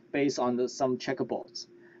matrix based on some checkerboards,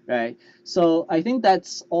 right? So I think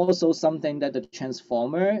that's also something that the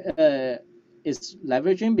transformer is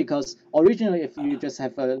leveraging, because originally if you just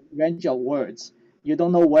have a range of words, you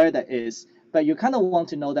don't know where that is, but you kind of want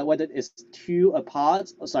to know that whether it's 2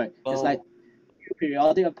 apart, it's like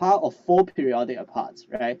periodic apart or 4 periodic apart,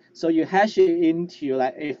 right? So you hash it into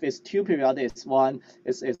like if it's 2 periodic it's 1,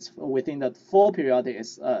 it's within the 4 periodic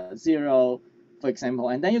is 0, for example,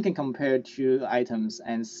 and then you can compare 2 items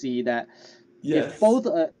and see that if both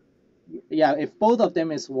if both of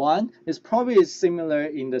them is 1, it's probably similar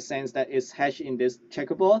in the sense that it's hashed in this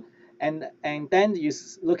checkerboard. And then you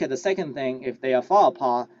look at the second thing, if they are far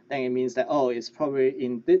apart, then it means that, oh, it's probably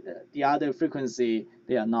in the other frequency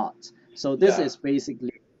they are not. So this is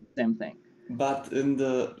basically the same thing. But in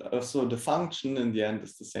the so the function in the end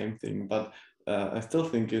is the same thing. But I still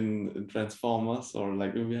think in transformers, or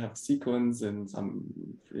like if we have sequence in some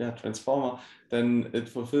transformer, then it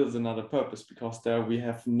fulfills another purpose, because there we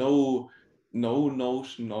have no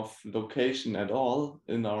notion of location at all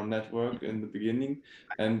in our network in the beginning,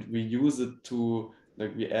 and we use it to,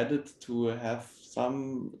 like, we add it to have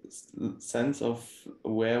some sense of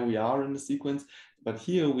where we are in the sequence. But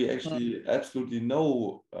here we actually absolutely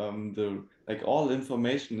know the, like, all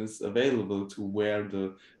information is available to where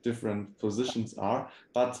the different positions are,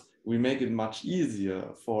 but we make it much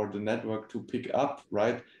easier for the network to pick up,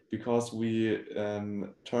 right? Because we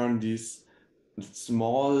turn these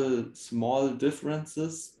small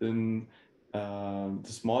differences in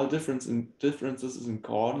the small differences in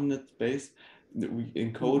coordinate space, we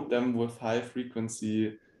encode them with high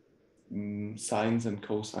frequency sines and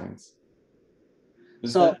cosines.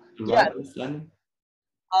 Is that the right understanding?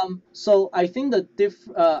 So I think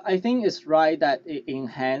I think it's right that it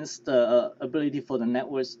enhanced the ability for the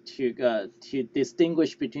networks to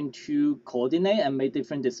distinguish between 2 coordinate and make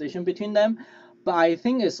different decision between them. But I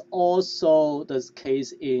think it's also the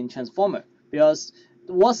case in transformer, because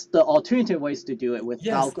what's the alternative ways to do it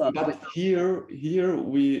without? Yes, but here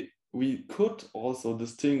we could also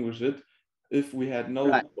distinguish it if we had no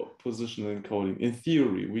positional encoding. In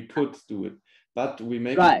theory, we could do it, but we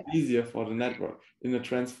make it easier for the network. In a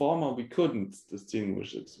transformer, we couldn't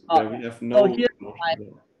distinguish it, where we have no.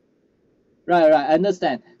 Right, I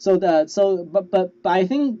understand. But I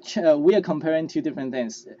think we are comparing 2 different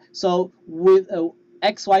things. So with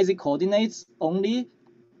XYZ coordinates only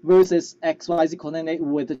versus XYZ coordinate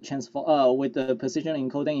with the with the position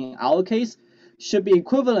encoding in our case should be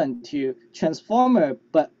equivalent to transformer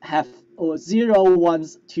but have 0, 1,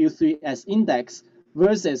 2, 3 as index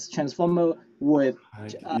versus transformer with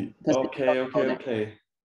okay.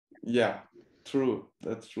 Yeah, true.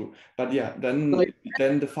 That's true. But yeah, then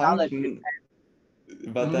the function.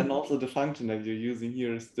 But then also the function that you're using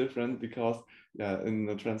here is different, because in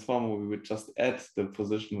the transformer we would just add the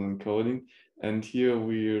positional encoding, and here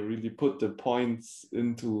we really put the points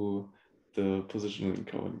into the positional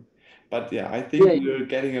encoding. But yeah, I think we're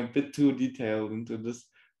getting a bit too detailed into this.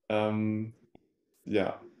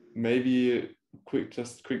 Maybe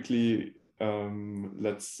quickly,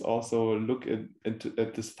 let's also look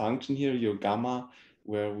at this function here, your gamma,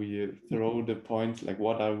 where we throw the points, like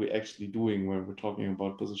what are we actually doing when we're talking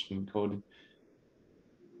about positional encoding.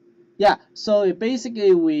 Yeah, so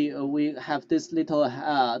basically we have this little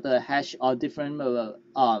the hash of different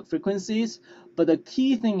frequencies, but the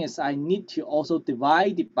key thing is I need to also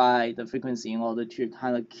divide it by the frequency in order to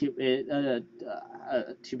kind of keep it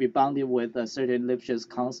to be bounded with a certain Lipschitz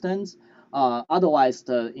constants. Otherwise,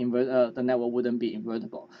 the network wouldn't be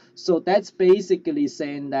invertible. So that's basically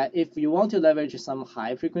saying that if you want to leverage some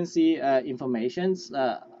high frequency informations,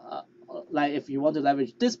 like if you want to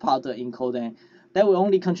leverage this part of encoding, that will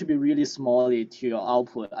only contribute really smallly to your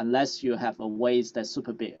output unless you have a weights that's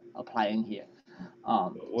super big applying here.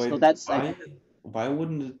 So Wait, that's why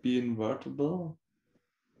wouldn't it be invertible?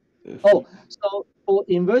 so for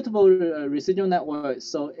invertible residual network,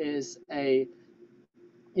 so is a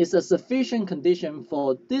sufficient condition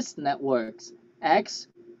for this network's x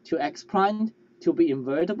to x prime to be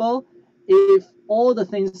invertible if all the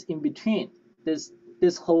things in between this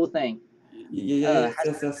whole thing.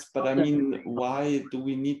 Yes. But I mean, why do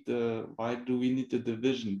we need the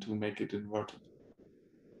division to make it invertible?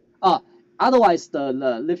 Otherwise the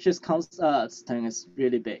Lipschitz constant is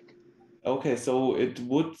really big. Okay, so it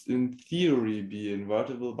would in theory be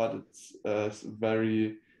invertible, but it's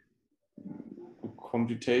very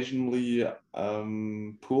computationally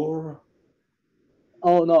poor.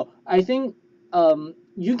 Oh no, I think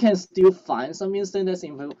you can still find some instant that's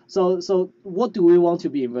invertible. So what do we want to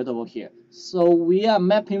be invertible here? So we are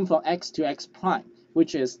mapping from x to x prime,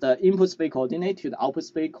 which is the input space coordinate to the output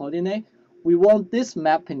space coordinate. We want this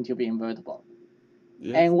mapping to be invertible.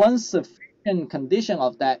 Yes. And one sufficient condition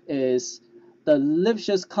of that is the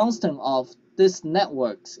Lipschitz constant of this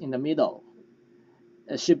networks in the middle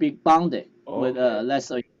should be bounded with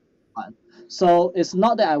less or equal to 1. So it's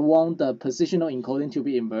not that I want the positional encoding to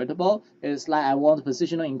be invertible. It's like I want the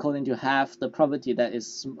positional encoding to have the property that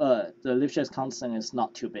is the Lipschitz constant is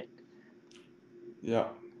not too big. Yeah,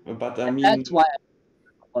 but I mean that's why I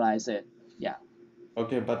normalize it. Yeah.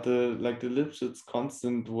 Okay, but the Lipschitz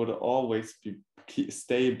constant would always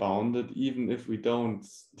stay bounded even if we don't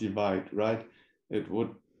divide, right? It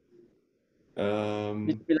would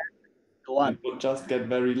it would just get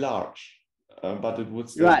very large, but it would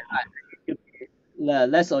stay right. bounded.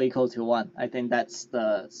 Less or equal to 1. I think that's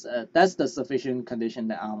the sufficient condition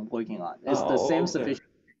that I'm working on. It's the same okay. sufficient.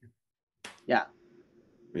 Yeah.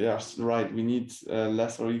 Yes, right. We need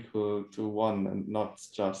less or equal to 1 and not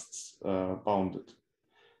just bounded.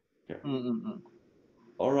 Okay.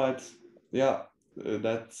 All right. Yeah,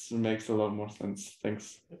 that makes a lot more sense.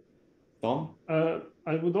 Thanks. Tom?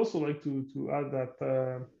 I would also like to add that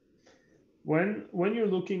when you're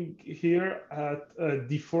looking here at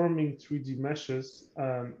deforming 3D meshes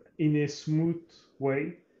in a smooth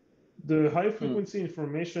way, the high frequency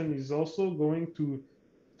information is also going to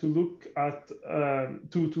look at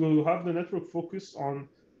to have the network focus on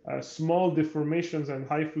small deformations and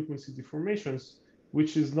high frequency deformations,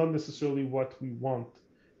 which is not necessarily what we want.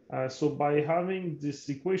 So by having this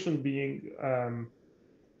equation being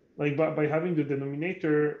like by having the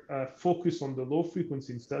denominator focus on the low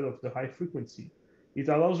frequency instead of the high frequency, it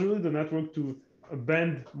allows really the network to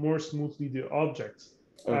bend more smoothly the objects.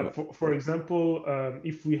 For example,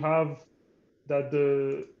 if we have that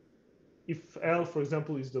if L, for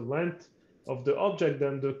example, is the length of the object,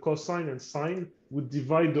 then the cosine and sine would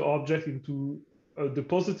divide the object into the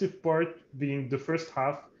positive part being the first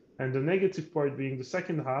half and the negative part being the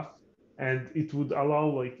second half, and it would allow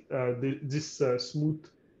like this smooth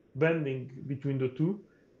bending between the two.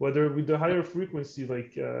 Whether with the higher frequency,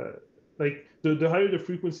 like the higher the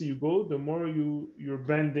frequency you go, the more you're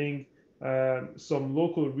bending some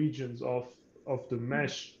local regions of the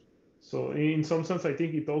mesh. So in some sense, I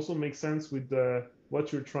think it also makes sense with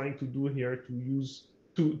what you're trying to do here to use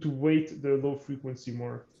to weight the low frequency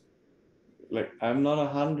more. Like, I'm not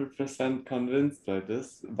 100% convinced by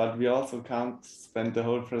this, but we also can't spend the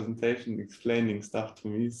whole presentation explaining stuff to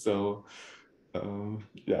me. So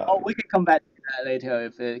yeah. Oh, we can come back to that later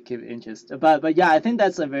if it keeps interest. But yeah, I think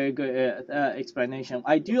that's a very good explanation.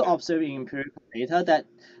 I do observe in empirical data that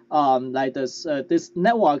like this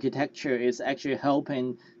network architecture is actually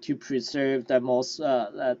helping to preserve the most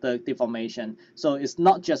the deformation. So it's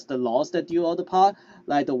not just the laws that do all the part.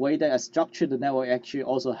 Like the way that I structure the network actually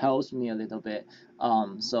also helps me a little bit.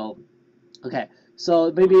 So okay,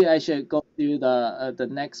 so maybe I should go through the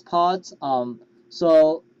next part.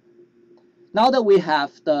 So now that we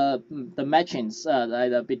have the matchings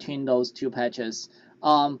between those two patches,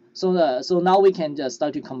 so now we can just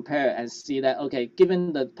start to compare and see that, okay,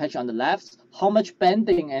 given the patch on the left, how much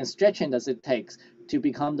bending and stretching does it take to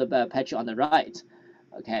become the patch on the right?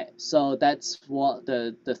 Okay, so that's what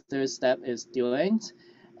the third step is doing.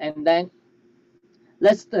 And then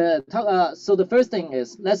let's talk. So the first thing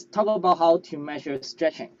is let's talk about how to measure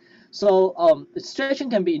stretching. So stretching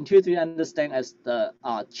can be intuitively understood as the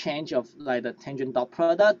change of like the tangent dot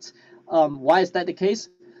product. Why is that the case?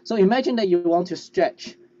 So imagine that you want to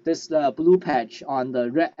stretch this blue patch on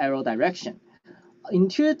the red arrow direction.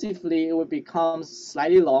 Intuitively, it will become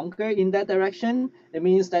slightly longer in that direction. It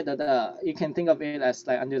means that you can think of it as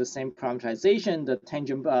like under the same parameterization, the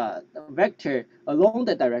tangent vector along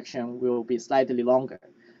that direction will be slightly longer.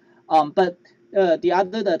 But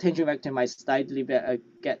the tangent vector might slightly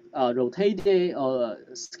get rotated or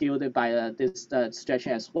skewed by this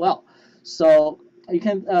stretching as well. So you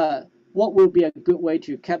can what will be a good way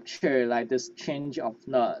to capture like this change of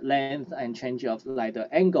the length and change of like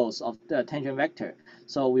the angles of the tangent vector.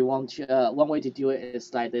 So we want to, one way to do it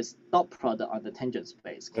is like this dot product on the tangent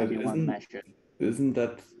space can But be one measure. isn't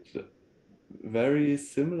that very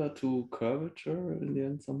similar to curvature in the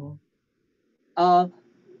end somehow?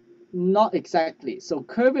 Not exactly. So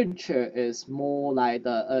curvature is more like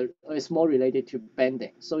is more related to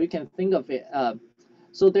bending. So you can think of it.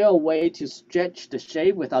 So there are ways to stretch the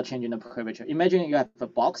shape without changing the curvature. Imagine you have a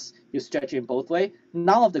box, you stretch it both way.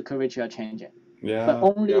 None of the curvature are changing, but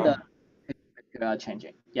only the curvature are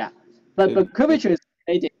changing. Yeah, but curvature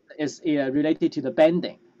related to the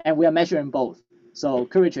bending, and we are measuring both. So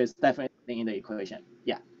curvature is definitely in the equation.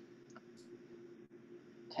 Yeah.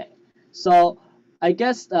 Okay. So I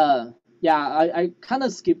guess yeah, I kind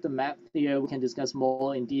of skipped the map here. We can discuss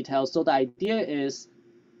more in detail. So the idea is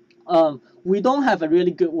we don't have a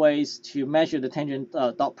really good ways to measure the tangent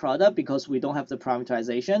dot product because we don't have the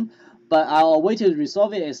parameterization. But our way to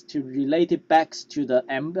resolve it is to relate it back to the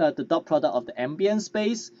dot product of the ambient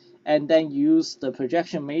space, and then use the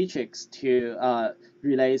projection matrix to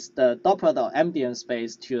relate the dot product of ambient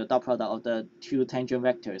space to the dot product of the two tangent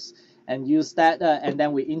vectors, and use that, and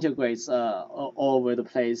then we integrate all over the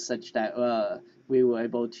place such that we were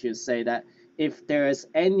able to say that if there is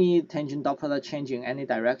any tangent dot product change in any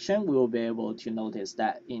direction, we will be able to notice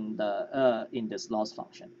that in this loss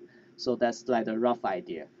function. So that's like the rough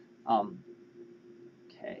idea.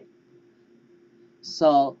 Okay.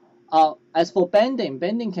 So as for bending,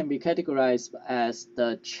 bending can be categorized as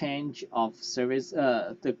the change of surface,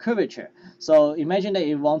 the curvature. So imagine that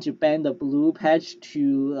you want to bend the blue patch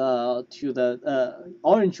to the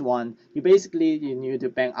orange one. You need to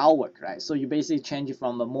bend outward, right? So you basically change it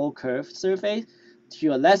from a more curved surface to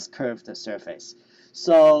a less curved surface.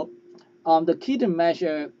 So the key to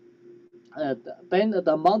measure the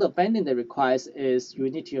amount of bending that requires is you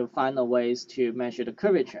need to find a ways to measure the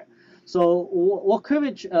curvature. So what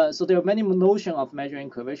curvature? So there are many notions of measuring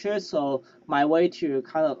curvature. So my way to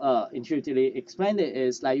kind of intuitively explain it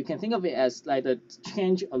is like you can think of it as like the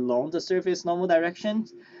change along the surface normal direction.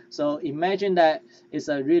 So imagine that it's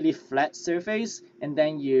a really flat surface, and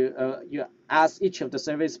then you ask each of the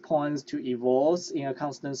surface points to evolve in a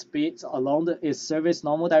constant speed along its surface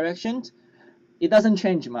normal direction. It doesn't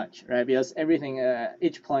change much, right? Because everything,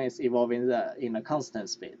 each point is evolving in a constant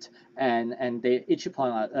speed, and each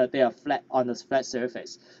point they are flat on this flat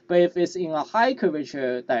surface. But if it's in a high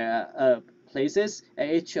curvature places,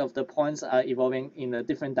 each of the points are evolving in a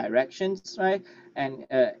different directions, right? And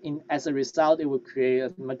as a result, it will create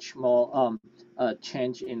a much more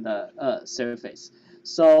change in the surface.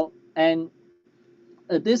 So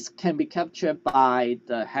this can be captured by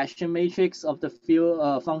the Hessian matrix of the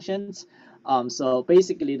field functions. So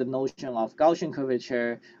basically, the notion of Gaussian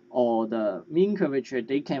curvature or the mean curvature,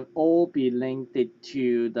 they can all be linked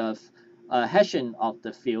to the Hessian of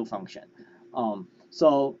the field function.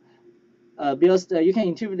 Because you can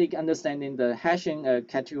intuitively understand in the Hessian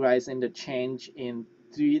categorizing the change in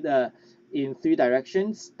three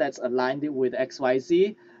directions that's aligned with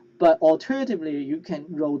XYZ. But alternatively, you can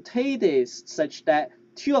rotate it such that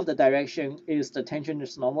two of the direction is the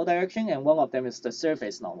tangent normal direction, and one of them is the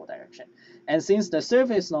surface normal direction. And since the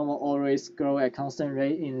surface normal always grow at constant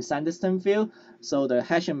rate in sun distance field, so the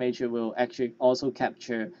Hessian matrix will actually also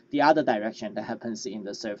capture the other direction that happens in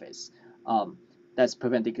the surface. That's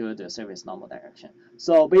perpendicular to the surface normal direction.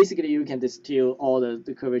 So basically, you can distill all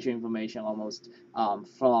the curvature information almost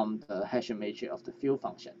from the Hessian matrix of the field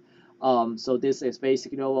function. So this is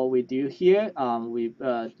basically what we do here. We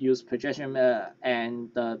use projection and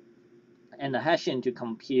the Hessian to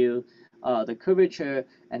compute the curvature,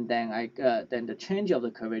 and then then the change of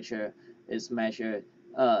the curvature is measured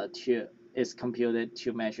is computed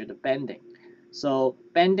to measure the bending. So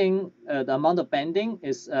bending, the amount of bending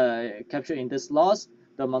is captured in this loss.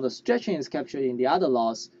 The amount of stretching is captured in the other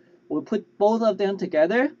loss. We put both of them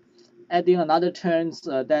together, adding another terms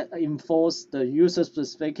that enforce the user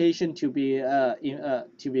specification to be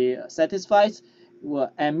satisfied,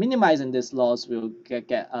 and minimizing this loss will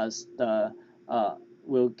get us the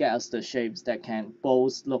shapes that can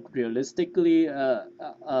both look realistically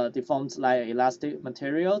deformed like elastic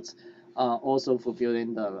materials, also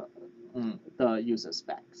fulfilling the user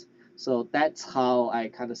specs. So that's how I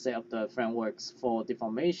kind of set up the frameworks for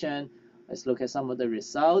deformation. Let's look at some of the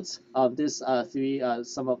results. These are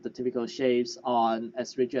some of the typical shapes on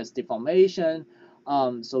as rigid as deformation.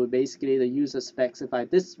 So basically, the user specify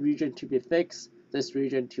this region to be fixed, this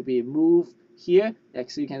region to be moved here.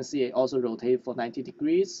 As you can see, it also rotate for 90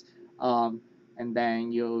 degrees. And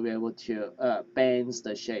then you'll be able to bend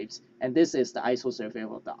the shapes. And this is the ISO survey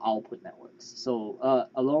of the output networks. So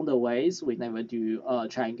along the ways, we never do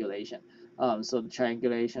triangulation. So the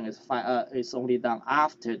triangulation is only done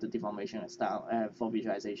after the deformation is done for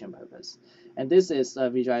visualization purpose. And this is a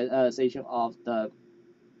visualization of the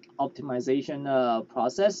optimization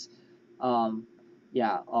process,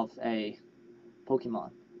 of a Pokemon.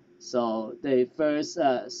 So they first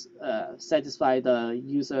satisfy the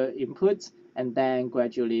user input and then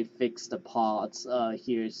gradually fix the parts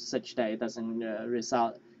here such that it doesn't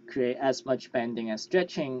create as much bending and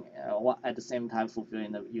stretching at the same time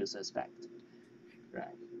fulfilling the user spec.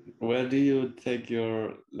 Right. Where do you take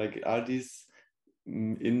your, like, are these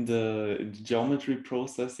in the geometry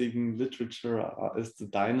processing literature? Is the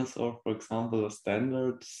dinosaur, for example, a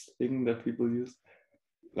standard thing that people use,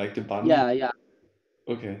 like the bunny? Yeah.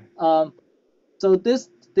 Okay. So these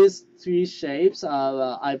three shapes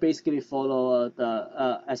I basically follow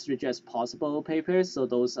the as rigid as possible papers. So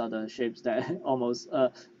those are the shapes that almost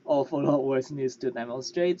all followers needs to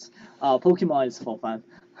demonstrate. Pokemon is for fun.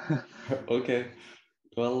 Okay.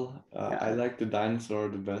 Well, Yeah. I like the dinosaur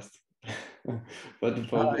the best, but the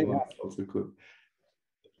Pokemon is also cool.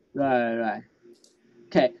 Right.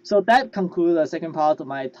 Okay, so that concludes the second part of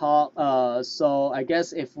my talk. So I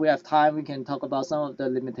guess if we have time, we can talk about some of the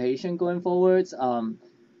limitation going forwards.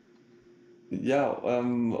 Yeah,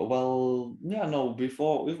 well, yeah, no,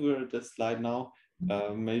 before, if we're at this slide now,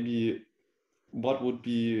 maybe what would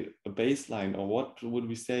be a baseline, or what would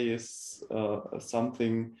we say is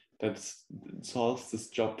something that solves this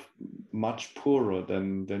job much poorer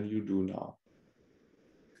than you do now?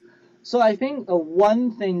 So I think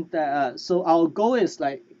one thing that so our goal is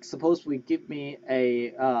like, suppose we give me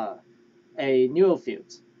a neural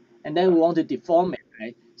field, and then we want to deform it,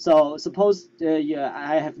 right? So suppose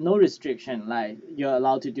I have no restriction, like you're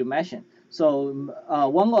allowed to do meshing. So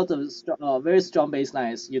one of the very strong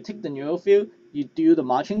baseline is you take the neural field, you do the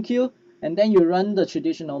marching queue, and then you run the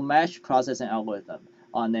traditional mesh processing algorithm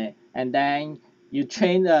on it, and then you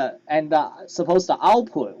train suppose the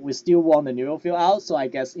output we still want the neural field out. So I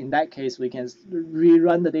guess in that case we can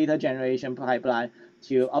rerun the data generation pipeline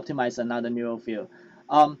to optimize another neural field.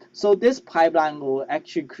 So this pipeline will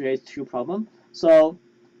actually create two problems. So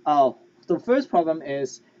the first problem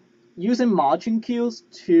is using marching queues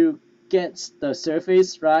to get the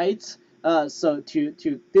surface right. So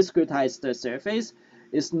to discretize the surface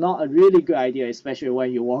is not a really good idea, especially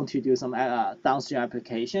when you want to do some downstream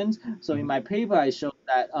applications. So in my paper, I showed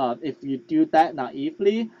that if you do that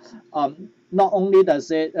naively, not only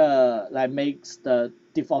does it like makes the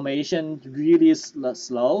deformation really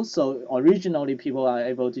slow. So originally people are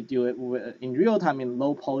able to do it in real time in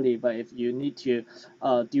low poly, but if you need to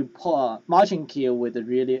do margin queue with a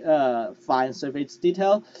really fine surface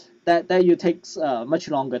detail, that you takes much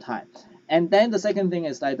longer time. And then the second thing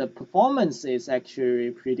is that the performance is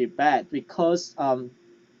actually pretty bad because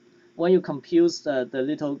when you compute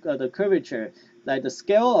the curvature, like the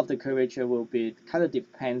scale of the curvature will be kind of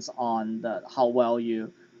depends on how well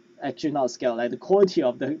you actually not scale, like the quality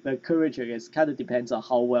of the curvature is kind of depends on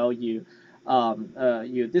how well you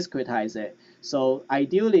discretize it. So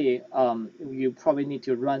ideally, you probably need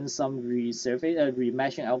to run some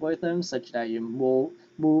remeshing algorithms such that you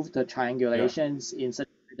move the triangulations in such a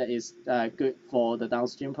way that is good for the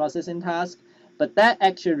downstream processing task. But that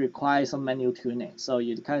actually requires some manual tuning. So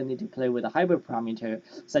you kind of need to play with a hyperparameter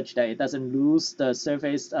such that it doesn't lose the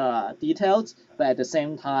surface details, but at the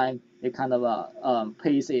same time, it kind of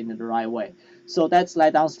plays it in the right way. So that's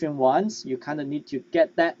like downstream ones. You kind of need to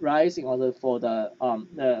get that right in order for the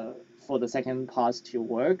second pass to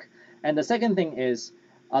work. And the second thing is,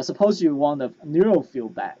 suppose you want a neural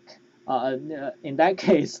field back. In that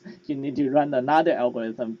case, you need to run another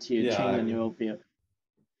algorithm to change the neural field.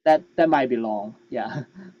 That might be long. Yeah.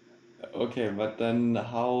 Okay, but then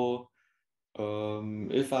how,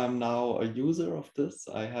 if I'm now a user of this,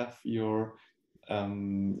 I have your,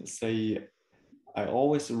 say, I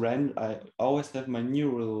always have my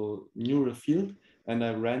neural field, and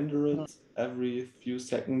I render it every few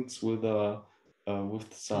seconds with a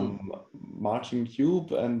with some marching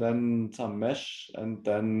cube and then some mesh and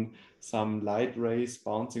then some light rays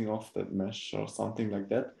bouncing off that mesh or something like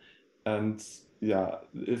that. And yeah,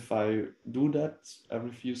 if I do that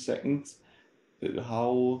every few seconds,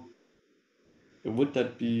 how would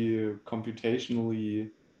that be computationally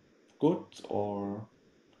good or?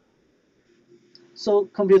 So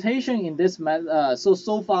computation in this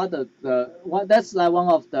so far the what that's like one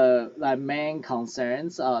of the like main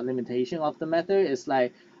concerns limitation of the method is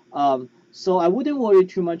like so I wouldn't worry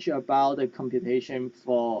too much about the computation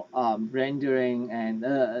for rendering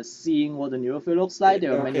and seeing what the neural field looks like.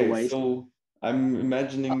 There are many Okay, ways. so I'm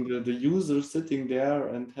imagining the user sitting there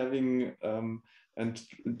and having and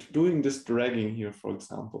doing this dragging here, for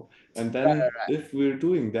example. And then if we're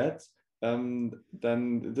doing that,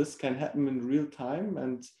 then this can happen in real time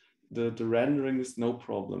and the rendering is no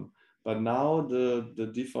problem. But now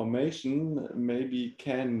the deformation maybe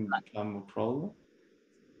can become a problem.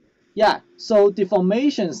 Yeah, so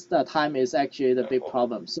deformations the time is actually the big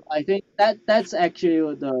problem. So I think that's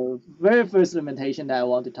actually the very first limitation that I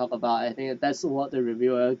want to talk about. I think that's what the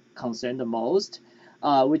reviewer concerned the most,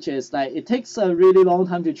 which is like it takes a really long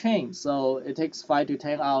time to train. So it takes 5 to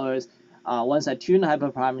 10 hours. Once I tune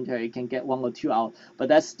hyperparameter, it can get 1 or 2 hours, but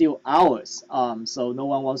that's still hours. So no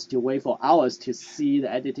one wants to wait for hours to see the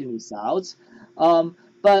editing results.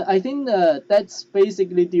 But I think that's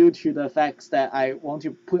basically due to the fact that I want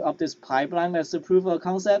to put up this pipeline as a proof of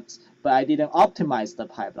concept, but I didn't optimize the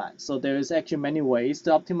pipeline. So there is actually many ways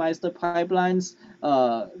to optimize the pipelines.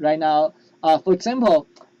 Right now, for example,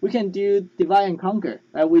 we can do divide and conquer.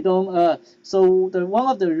 Right? We don't. So the one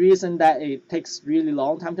of the reason that it takes really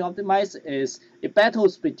long time to optimize is it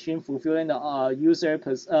battles between fulfilling the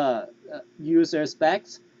user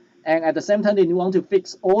specs and at the same time they want to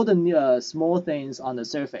fix all the small things on the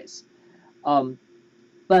surface. Um,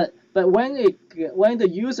 but when the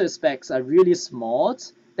user specs are really small,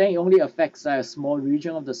 then it only affects a small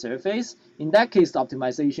region of the surface. In that case, the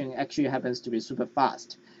optimization actually happens to be super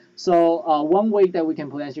fast. So one way that we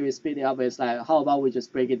can potentially speed it up is like, how about we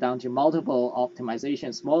just break it down to multiple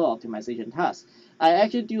optimization, smaller optimization tasks. I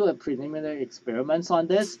actually do a preliminary experiments on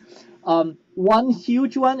this. One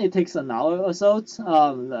huge one, it takes an hour or so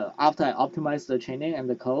after I optimize the training and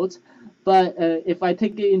the code. But if I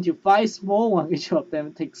take it into 5 small ones, each of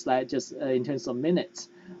them takes like just in terms of minutes.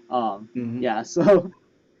 Yeah, so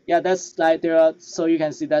yeah, that's like there are. So you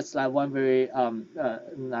can see that's like one very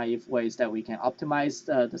naive ways that we can optimize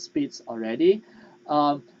the speeds already.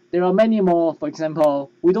 There are many more. For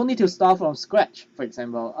example, we don't need to start from scratch. For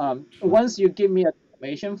example, once you give me a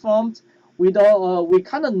deformation form, we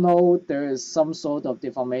kind of know there is some sort of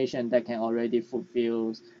deformation that can already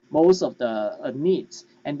fulfill most of the needs,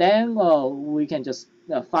 and then we can just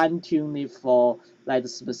fine tune it for like the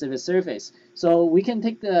specific surface. So we can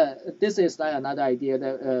take this is like another idea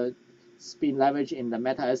that it's been leveraged in the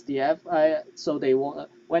Meta SDF. So they want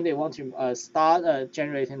when they want to start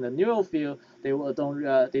generating the neural field, they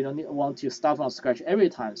don't want to start from scratch every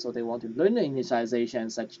time. So they want to learn the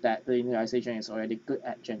initialization such that the initialization is already good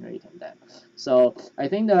at generating them. So I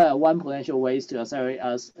think the one potential ways to accelerate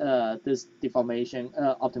us this deformation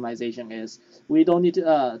optimization is we don't need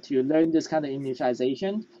to learn this kind of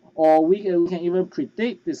initialization, or we can even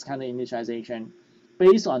predict this kind of initialization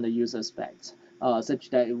based on the user specs, such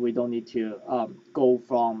that we don't need to go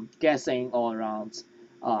from guessing all around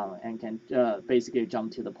and can basically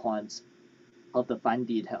jump to the points of the fine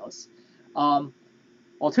details. Um,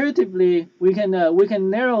 Alternatively, we can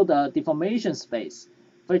narrow the deformation space.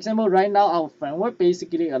 For example, right now our framework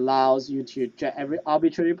basically allows you to check every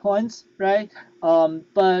arbitrary points, right?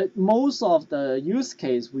 But most of the use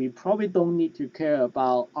case, we probably don't need to care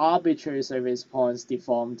about arbitrary surface points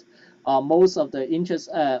deformed. Most of the interest,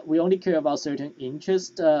 we only care about certain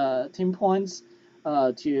interest team points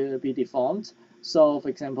to be deformed. So, for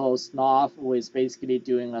example, SNOF is basically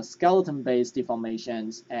doing a skeleton-based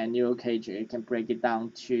deformations, and neural cage it can break it down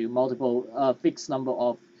to multiple fixed number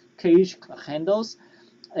of cage handles,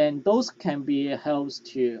 and those can be helps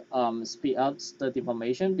to speed up the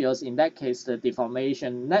deformation because in that case the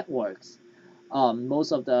deformation networks,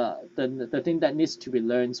 most of the thing that needs to be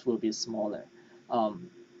learned will be smaller. Um,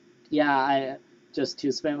 yeah, I just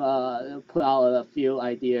to spend put out a few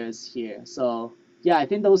ideas here. So yeah, I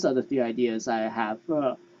think those are the few ideas I have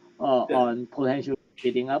on potential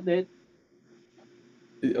speeding up it.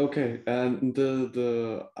 Okay, and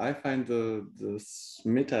the I find the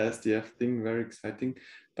meta SDF thing very exciting,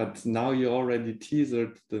 but now you already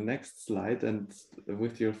teasered the next slide and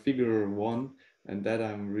with your figure one, and that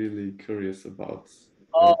I'm really curious about.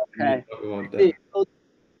 Oh, Can you okay. talk about See, that? so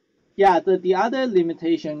yeah, the other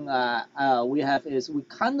limitation we have is we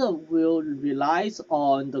kind of will relies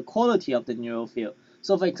on the quality of the neural field.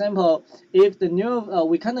 So for example, if the neural,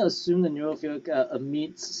 we kind of assume the neural field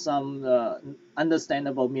emits some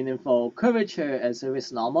understandable, meaningful curvature as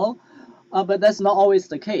surface normal, but that's not always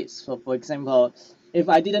the case. So for example, if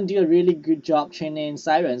I didn't do a really good job training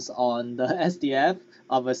sirens on the SDF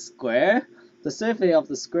of a square, the surface of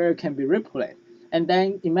the square can be rippling. And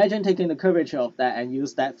then imagine taking the curvature of that and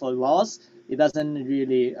use that for loss. It doesn't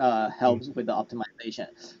really help with the optimization.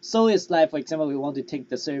 So it's like, for example, we want to take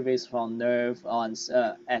the surface from nerve on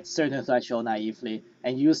at certain threshold naively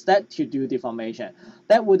and use that to do deformation.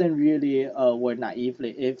 That wouldn't really work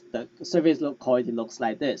naively if the surface quality looks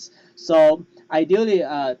like this. So ideally,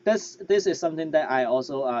 this is something that I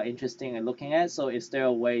also are interested in looking at. So is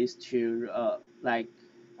there ways to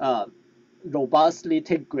uh, robustly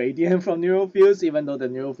take gradient from neural fields, even though the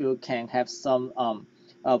neural field can have some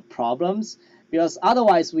problems? Because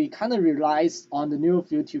otherwise, we kind of relies on the neural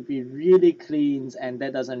field to be really clean, and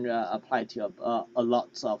that doesn't apply to a lot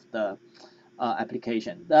of the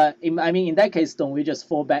application. I mean, in that case, don't we just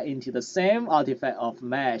fall back into the same artifact of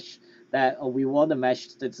mesh that we want the mesh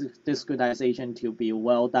discretization to be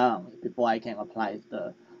well done before I can apply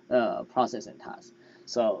the processing task?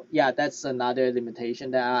 So yeah, that's another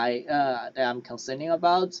limitation that I'm concerning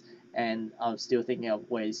about, and I'm still thinking of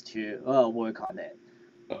ways to work on it.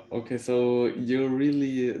 Okay, so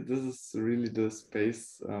this is really the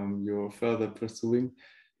space you're further pursuing.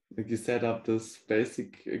 Like you set up this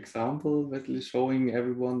basic example, basically showing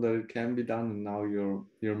everyone that it can be done, and now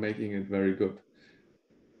you're making it very good.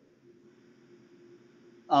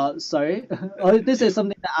 Sorry. This is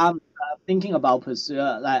something that I'm thinking about pursue.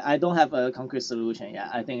 Like I don't have a concrete solution yet.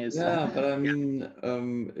 I think it's Yeah, but I mean,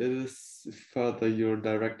 it is further your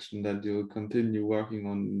direction that you'll continue working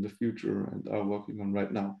on in the future and are working on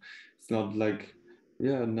right now. It's not like,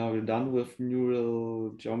 yeah, now you're done with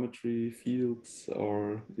neural geometry fields,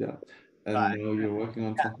 or yeah, and right. now you're working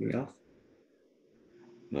on something else.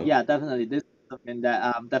 No. Yeah, definitely. This is something that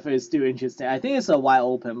definitely is still interesting. I think it's a wide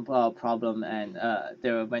open problem, and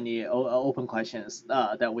there are many open questions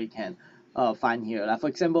that we can find here. Like for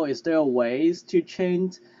example, is there ways to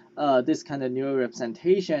change this kind of neural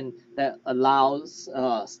representation that allows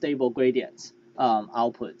stable gradients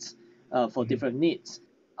outputs for Mhm. different needs?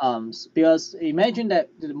 Because imagine that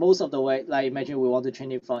most of the way, like imagine we want to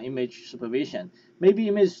train it from image supervision. Maybe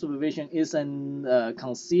image supervision isn't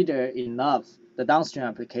considered enough the downstream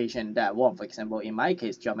application that want, for example, in my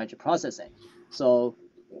case, geometric processing. So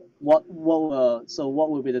what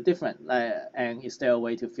will be the difference? And is there a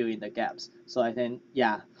way to fill in the gaps? So I think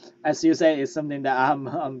yeah, as you say, it's something that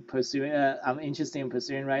I'm pursuing. I'm interested in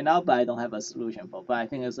pursuing right now, but I don't have a solution for. But I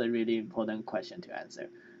think it's a really important question to answer.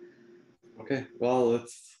 Okay, well,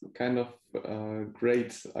 it's kind of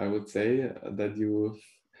great, I would say, that you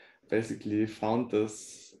basically found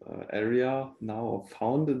this area now, or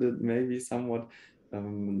founded it maybe somewhat,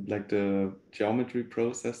 like the geometry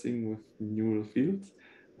processing with neural fields.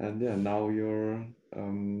 And yeah, now you're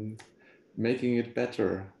making it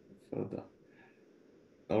better further.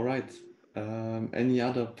 All right. Any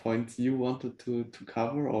other points you wanted to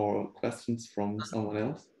cover, or questions from someone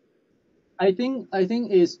else? I think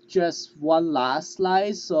it's just one last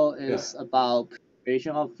slide. So Yeah. it's about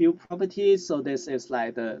preservation of field properties. So this is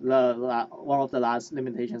like one of the last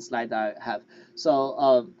limitation slide that I have. So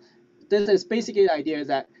this is basically the idea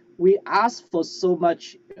that we ask for so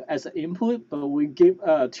much as an input, but we give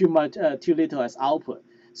too little as output.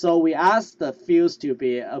 So we ask the fields to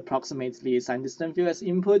be approximately sign distance field as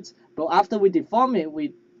input, but after we deform it,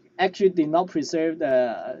 we actually did not preserve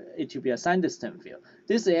it to be a sign distance field.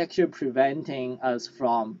 This is actually preventing us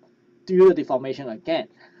from do the deformation again.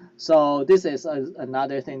 So this is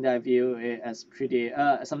another thing that I view as pretty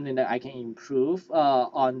something that I can improve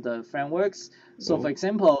on the frameworks. So for Oh,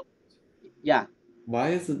 example, yeah. why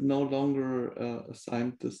is it no longer a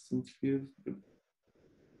signed distance field?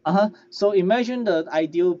 So imagine the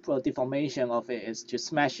ideal deformation of it is to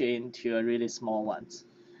smash it into a really small ones.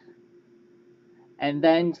 And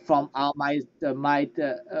then from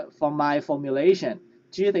from my formulation,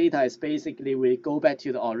 G theta is basically we go back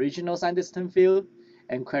to the original sign distance field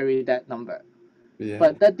and query that number. Yeah.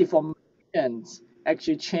 But that deformation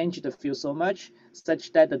actually change the field so much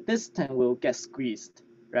such that the distance will get squeezed,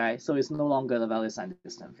 right? So it's no longer the valid sign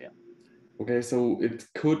distance field. Okay, so it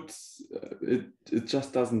could, it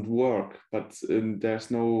just doesn't work, but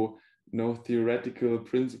there's no theoretical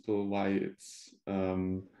principle why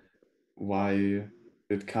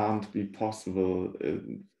it can't be possible,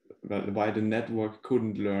 why the network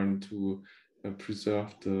couldn't learn to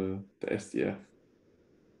preserve the SDF.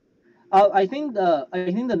 I think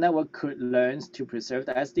the network could learn to preserve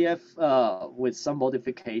the SDF with some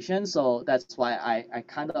modification. So that's why I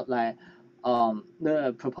kind of like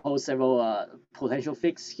propose several potential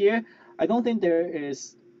fix here. I don't think there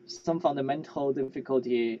is some fundamental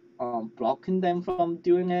difficulty blocking them from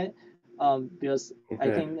doing it because I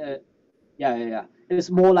Okay. think yeah, it's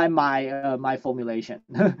more like my formulation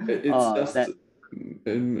It's that just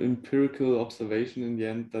an empirical observation in the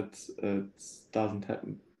end that it doesn't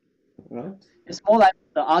happen, right? it's more like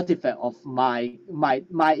the artifact of my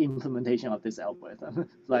implementation of this algorithm.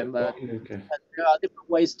 Like Okay. there are different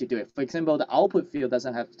ways to do it. For example, the output field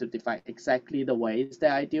doesn't have to define exactly the ways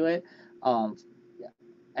that I do it. Yeah.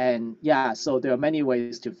 And yeah, so there are many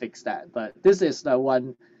ways to fix that. But this is the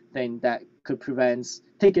one thing that could prevent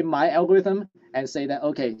taking my algorithm and say that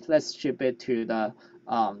okay, let's ship it to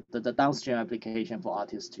the downstream application for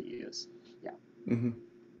artists to use. Yeah.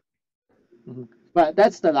 Mm-hmm. But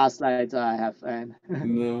that's the last slide I have and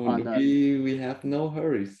No, on the we have no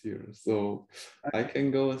hurries here, so I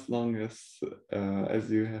can go as long as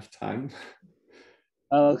you have time.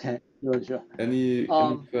 okay, sure. Any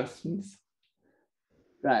questions?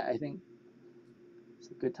 Right, I think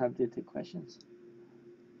it's a good time to take questions.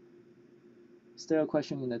 Is there a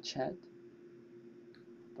question in the chat?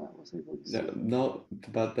 But I was able to see. No,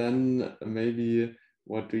 but then maybe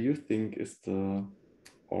what do you think is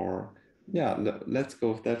or yeah, let's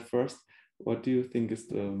go with that first. What do you think is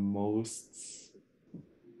the most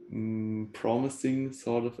promising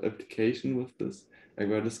sort of application with this? Like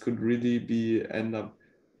where this could really end up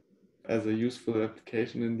as a useful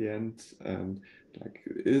application in the end, and like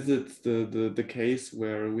is it the case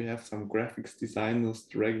where we have some graphics designers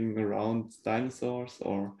dragging around dinosaurs,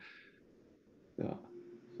 or yeah?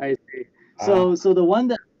 I see. So the one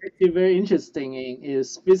that actually very interesting in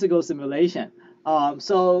is physical simulation.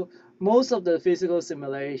 So most of the physical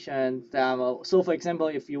simulation so for example,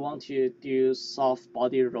 if you want to do soft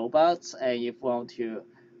body robots and if you want to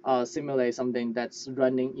simulate something that's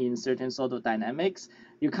running in certain sort of dynamics,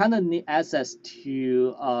 you kind of need access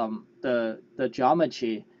to the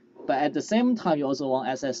geometry, but at the same time you also want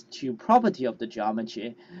access to property of the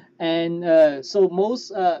geometry, and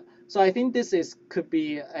so I think this is could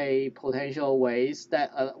be a potential ways that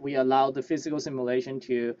we allow the physical simulation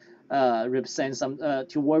to represent some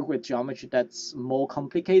to work with geometry that's more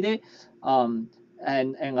complicated, and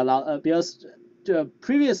allow because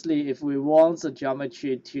previously if we want the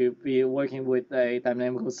geometry to be working with a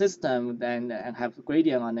dynamical system then and have a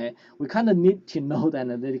gradient on it, we kind of need to know the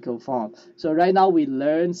analytical form. So right now we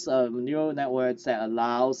learn some neural networks that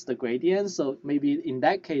allows the gradient. So maybe in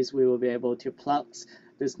that case we will be able to plug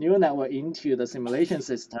this neural network into the simulation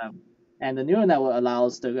system, and the neural network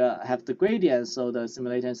allows to have the gradients, so the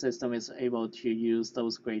simulation system is able to use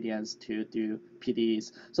those gradients to do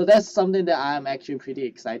PDEs. So that's something that I'm actually pretty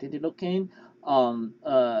excited to look into.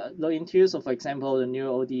 So for example, the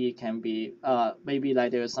neural ODE can be maybe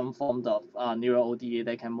like there's some form of neural ODE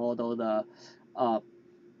that can model uh,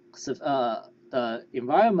 the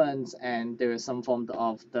environment, and there is some form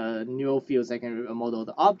of the neural fields that can model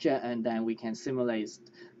the object, and then we can simulate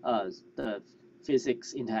the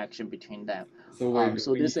physics interaction between them. So wait,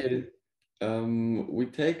 So this is we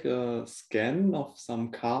take a scan of some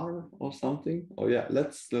car or something. Oh yeah,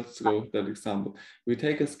 let's go with that example. We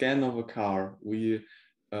take a scan of a car. We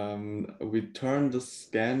turn the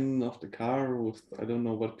scan of the car with, I don't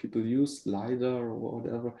know what people use, LiDAR or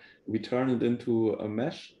whatever. We turn it into a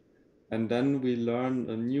mesh, and then we learn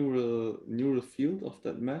a neural field of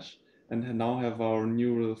that mesh, and now have our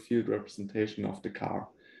neural field representation of the car.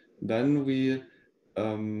 Then we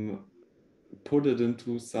put it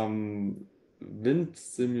into some wind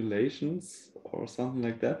simulations or something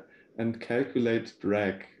like that, and calculate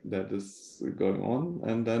drag that is going on,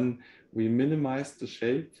 and then we minimize the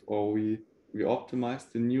shape, or we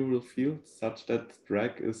optimize the neural field such that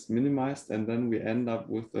drag is minimized, and then we end up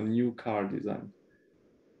with a new car design.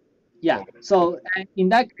 yeah. So in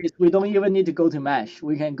that case, we don't even need to go to mesh.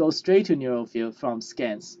 We can go straight to neural field from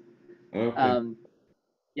scans. Okay.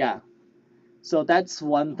 Yeah. So that's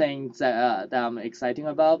one thing that I'm exciting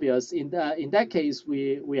about, because in that case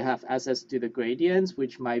we have access to the gradients,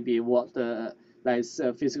 which might be what the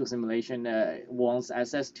physical simulation wants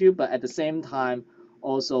access to, but at the same time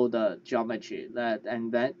also the geometry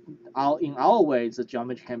and then in our ways the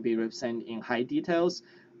geometry can be represented in high details.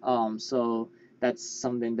 So that's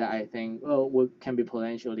something that I think can be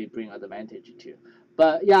potentially bring advantage to.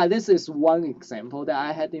 But yeah, this is one example that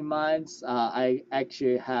I had in mind. I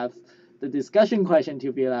actually have the discussion question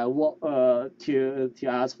to be like what to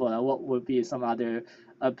ask for like, what would be some other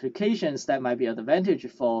applications that might be advantage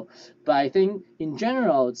for. But I think in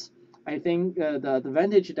general I think the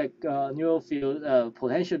advantage that neural field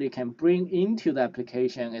potentially can bring into the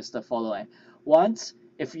application is the following. Once,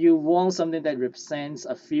 if you want something that represents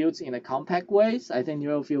a field in a compact way, I think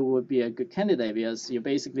neural field would be a good candidate because you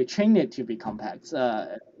basically train it to be compact,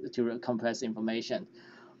 to compress information.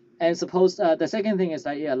 And suppose the second thing is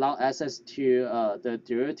that it allows access to the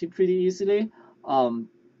derivative pretty easily.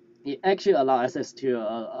 It actually allows access to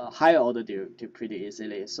a higher order derivative pretty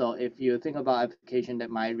easily. So if you think about application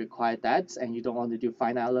that might require that and you don't want to do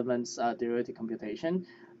finite elements derivative computation,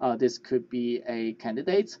 this could be a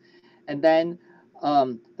candidate. And then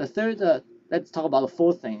the third, let's talk about the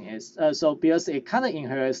fourth thing is, so because it kind of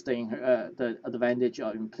inherits the advantage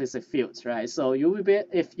of implicit fields, right? So you will be,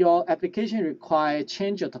 if your application require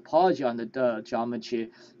change your topology on the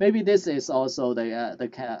geometry, maybe this is also the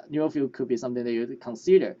neural field could be something that you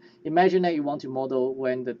consider. Imagine that you want to model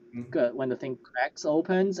when the thing cracks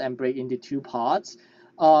opens and break into two parts.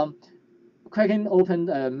 Cracking open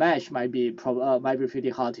a mesh might be pretty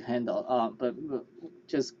hard to handle. But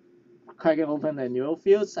just cracking open the neural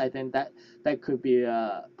fields, I think that could be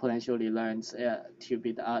potentially learned to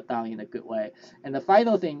be done in a good way. And the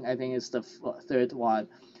final thing I think is the third one.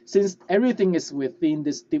 Since everything is within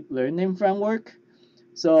this deep learning framework,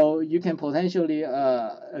 so you can potentially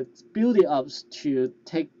build it up to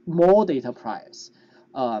take more data priors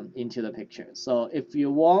into the picture. So if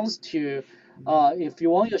you want your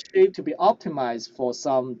shape to be optimized for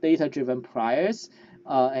some data-driven priors,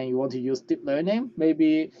 and you want to use deep learning,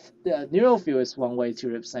 maybe the neural field is one way to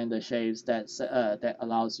represent the shapes that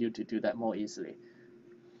allows you to do that more easily.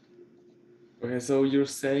 Okay, so you're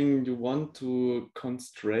saying you want to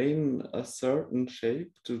constrain a certain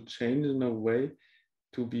shape to change in a way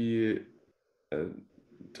to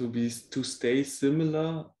stay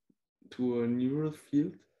similar to a neural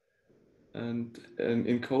field and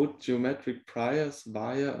encode geometric priors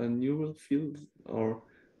via a neural field, or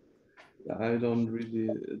I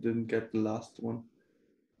didn't get the last one.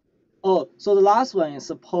 Oh, so the last one is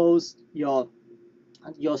suppose your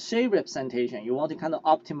shape representation, you want to kind of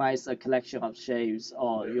optimize a collection of shapes,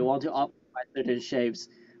 or you want to optimize certain shapes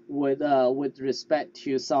with respect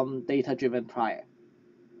to some data-driven prior.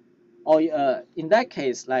 Or in that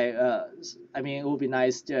case, like I mean, it would be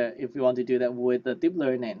nice if you want to do that with the deep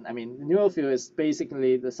learning. I mean, neural field is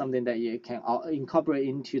basically something that you can incorporate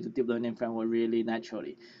into the deep learning framework really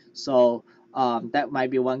naturally. So that might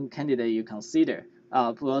be one candidate you consider.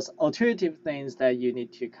 Plus alternative things that you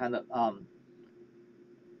need to kind of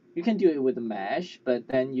you can do it with the mesh, but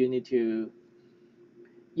then you need to.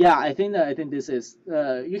 Yeah, I think this is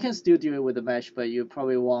you can still do it with the mesh, but you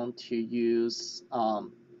probably want to use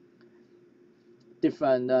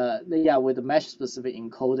different with the mesh specific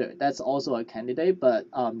encoder. That's also a candidate, but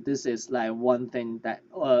this is like one thing that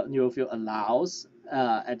neural field allows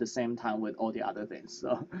at the same time with all the other things.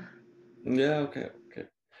 So yeah, okay.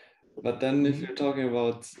 But then if you're talking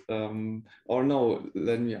about or no,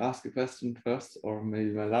 let me ask a question first, or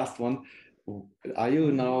maybe my last one. Are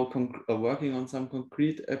you now working on some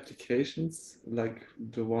concrete applications like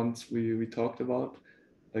the ones we talked about,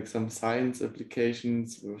 like some science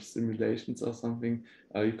applications or simulations or something?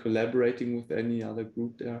 Are you collaborating with any other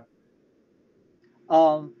group there?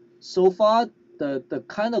 so far the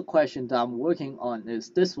kind of question that I'm working on is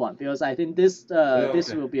this one, because I think this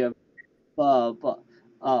this will be a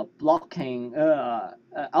blocking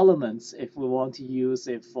elements if we want to use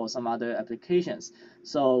it for some other applications.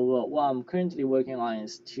 So what I'm currently working on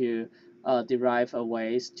is to derive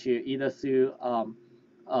ways to either through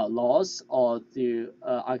laws or through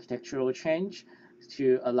architectural change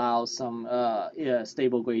to allow some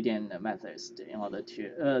stable gradient methods in order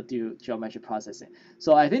to do geometric processing.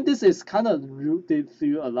 So I think this is kind of rooted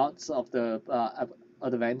through a lot of the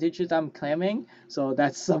advantages I'm claiming. So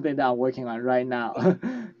that's something that I'm working on right now.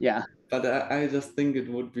 Yeah. But I just think it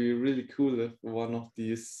would be really cool if one of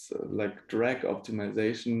these like drag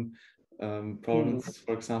optimization problems,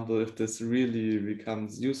 for example, if this really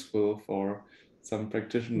becomes useful for some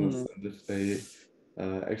practitioners, and if they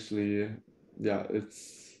actually, yeah,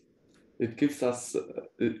 it gives us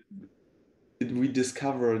we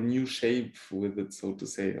discover a new shape with it, so to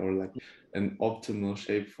say, or like an optimal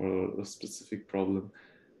shape for a specific problem.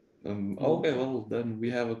 Okay, well then we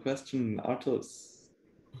have a question, Artus.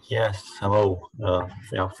 Yes, hello.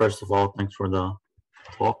 Yeah, first of all, thanks for the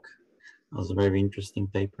talk. It was a very interesting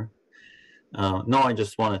paper. No, I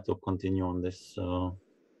just wanted to continue on this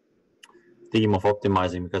theme of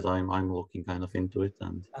optimizing because I'm looking kind of into it,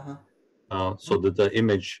 and so the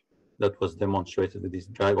image that was demonstrated with this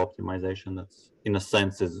drag optimization, that's in a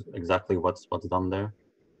sense is exactly what's done there,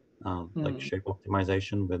 like shape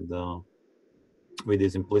optimization with with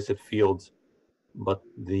these implicit fields, but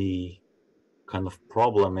the kind of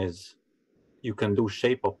problem is you can do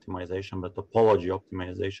shape optimization, but topology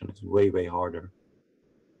optimization is way, way harder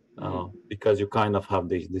because you kind of have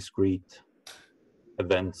these discrete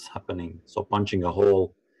events happening. So punching a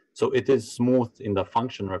hole. So it is smooth in the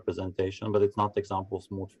function representation, but it's not example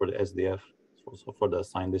smooth for the SDF, so for the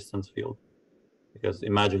assigned distance field. Because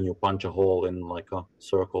imagine you punch a hole in like a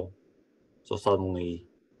circle. So suddenly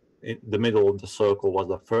the middle of the circle was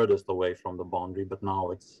the furthest away from the boundary, but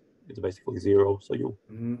now it's basically zero. So you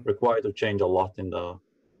require to change a lot in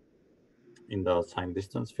the assigned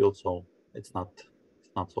distance field. So it's not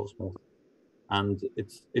so smooth. And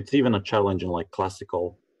it's even a challenge in like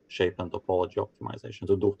classical shape and topology optimization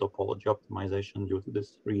to do topology optimization due to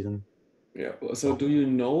this reason. Yeah. So do you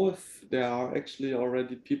know if there are actually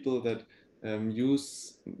already people that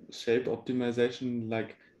use shape optimization,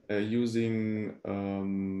 like using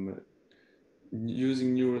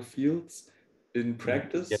neural fields in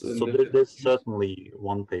practice? Yes. So there's certainly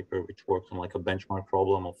one paper which works on like a benchmark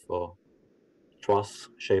problem of truss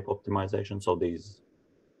shape optimization. So these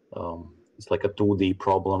it's like a 2D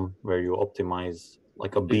problem where you optimize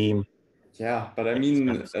like a beam. Yeah, but I mean,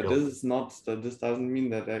 this doesn't mean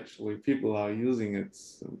that actually people are using it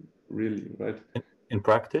really, right? In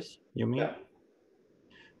practice, you mean? Yeah.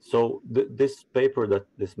 So this paper,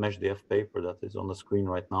 this MeshDF paper that is on the screen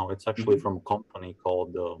right now, it's actually from a company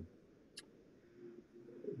called,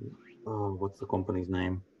 what's the company's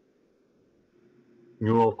name?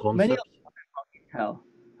 Neural Concept. Hell.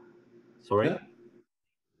 Sorry? Yeah.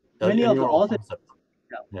 Many of the Neural authors. Concept.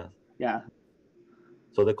 Yes. Yeah.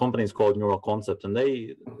 So the company is called Neural Concept, and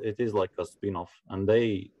it is like a spin-off, and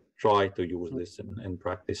they try to use this in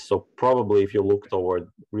practice. So probably if you look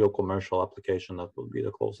toward real commercial application, that would be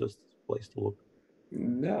the closest place to look.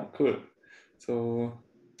 Yeah, cool. So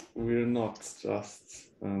we're not just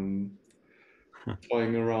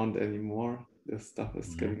toying around anymore. This stuff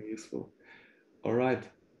is getting useful. All right.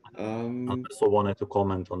 I also wanted to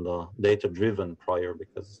comment on the data-driven prior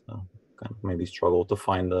because kind of maybe struggle to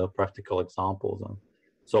find the practical examples. And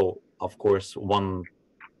so, of course, one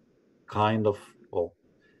kind of, well,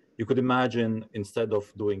 you could imagine instead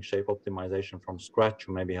of doing shape optimization from scratch,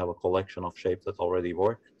 you maybe have a collection of shapes that already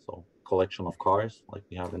work. So collection of cars like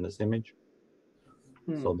we have in this image.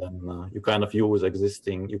 So then you kind of use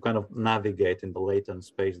existing, you kind of navigate in the latent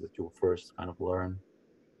space that you first kind of learn.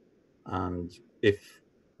 And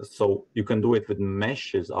so you can do it with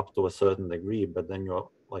meshes up to a certain degree, but then you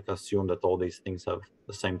like assume that all these things have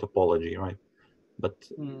the same topology, right? But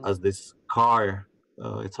as this car,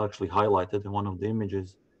 it's actually highlighted in one of the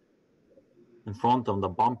images. In front of the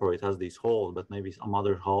bumper, it has these holes, but maybe some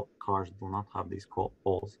other cars do not have these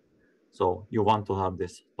holes. So you want to have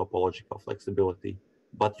this topological flexibility,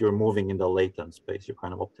 but you're moving in the latent space. You're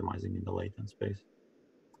kind of optimizing in the latent space.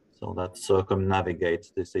 So that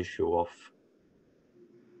circumnavigates this issue of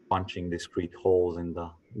punching discrete holes in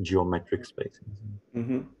the geometric spaces.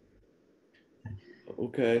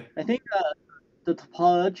 Okay. I think the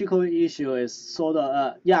topological issue is sort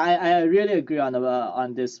of I really agree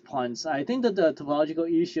on this points. I think that the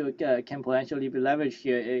topological issue can potentially be leveraged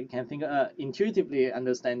here. It can think intuitively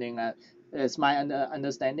understanding as my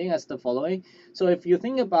understanding as the following. So if you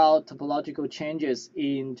think about topological changes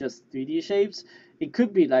in just 3D shapes, it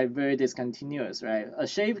could be like very discontinuous, right? A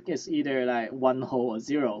shape is either like one hole or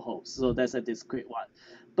zero holes, so that's a discrete one.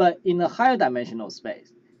 But in a higher dimensional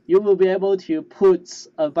space, you will be able to put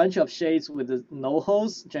a bunch of shapes with no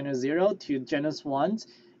holes, genus 0 to genus 1,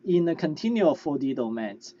 in a continual 4D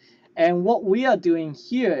domains. And what we are doing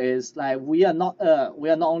here is like we are not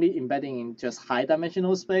only embedding in just high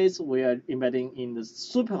dimensional space, we are embedding in the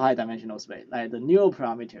super high dimensional space, like the neural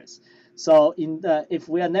parameters. So if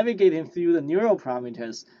we are navigating through the neural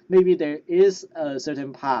parameters, maybe there is a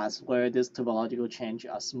certain path where this topological change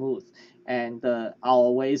are smooth, and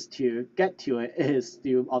our ways to get to it is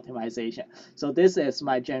through optimization. So this is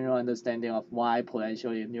my general understanding of why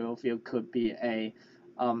potentially neural field could be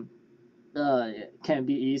can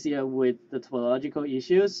be easier with the topological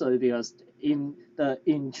issues. So because in the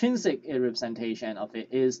intrinsic representation of it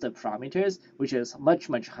is the parameters, which is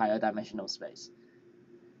much higher dimensional space.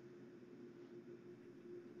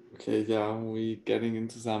 Okay, yeah, we're getting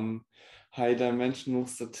into some high dimensional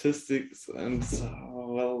statistics, and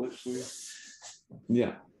well,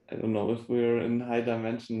 I don't know if we're in high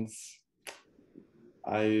dimensions.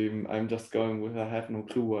 I'm just going with I have no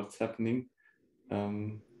clue what's happening,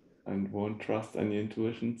 and won't trust any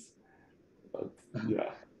intuitions. But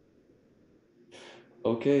yeah.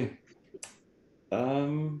 Okay.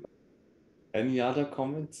 Any other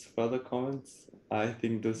comments? Further comments I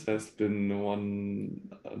think this has been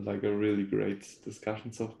like a really great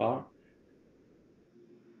discussion so far.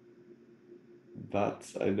 But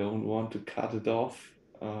I don't want to cut it off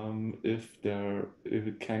if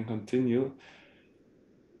it can continue.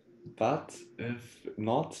 But if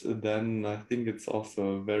not, then I think it's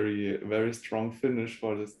also a very, very strong finish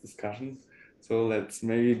for this discussion. So let's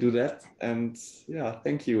maybe do that. And yeah,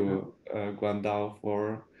 thank you, Guandao,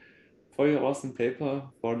 for your awesome paper,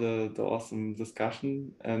 for the awesome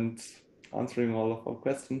discussion and answering all of our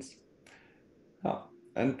questions. Yeah,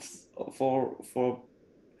 and for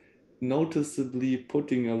noticeably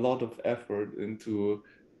putting a lot of effort into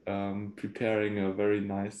preparing a very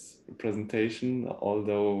nice presentation,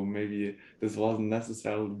 although maybe this wasn't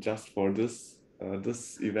necessarily just for this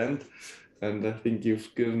event. And I think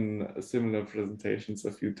you've given similar presentations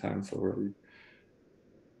a few times already.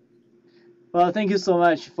 Well, thank you so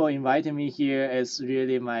much for inviting me here. It's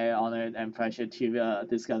really my honor and pleasure to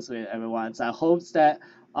discuss with everyone. So I hope that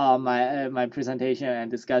my presentation and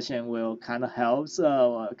discussion will kind of help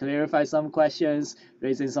clarify some questions,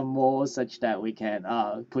 raising some more, such that we can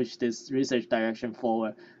push this research direction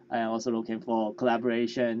forward. And also looking for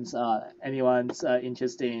collaborations. Anyone's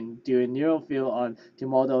interested in doing neural field to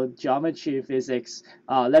model geometry, physics,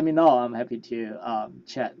 let me know. I'm happy to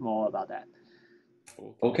chat more about that.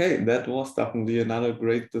 Okay, that was definitely another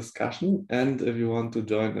great discussion. And if you want to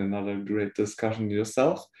join another great discussion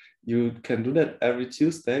yourself, you can do that every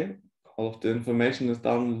Tuesday. All of the information is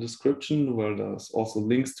down in the description, where there's also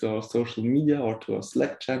links to our social media or to our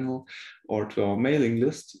Slack channel or to our mailing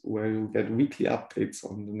list, where you'll get weekly updates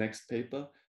on the next paper.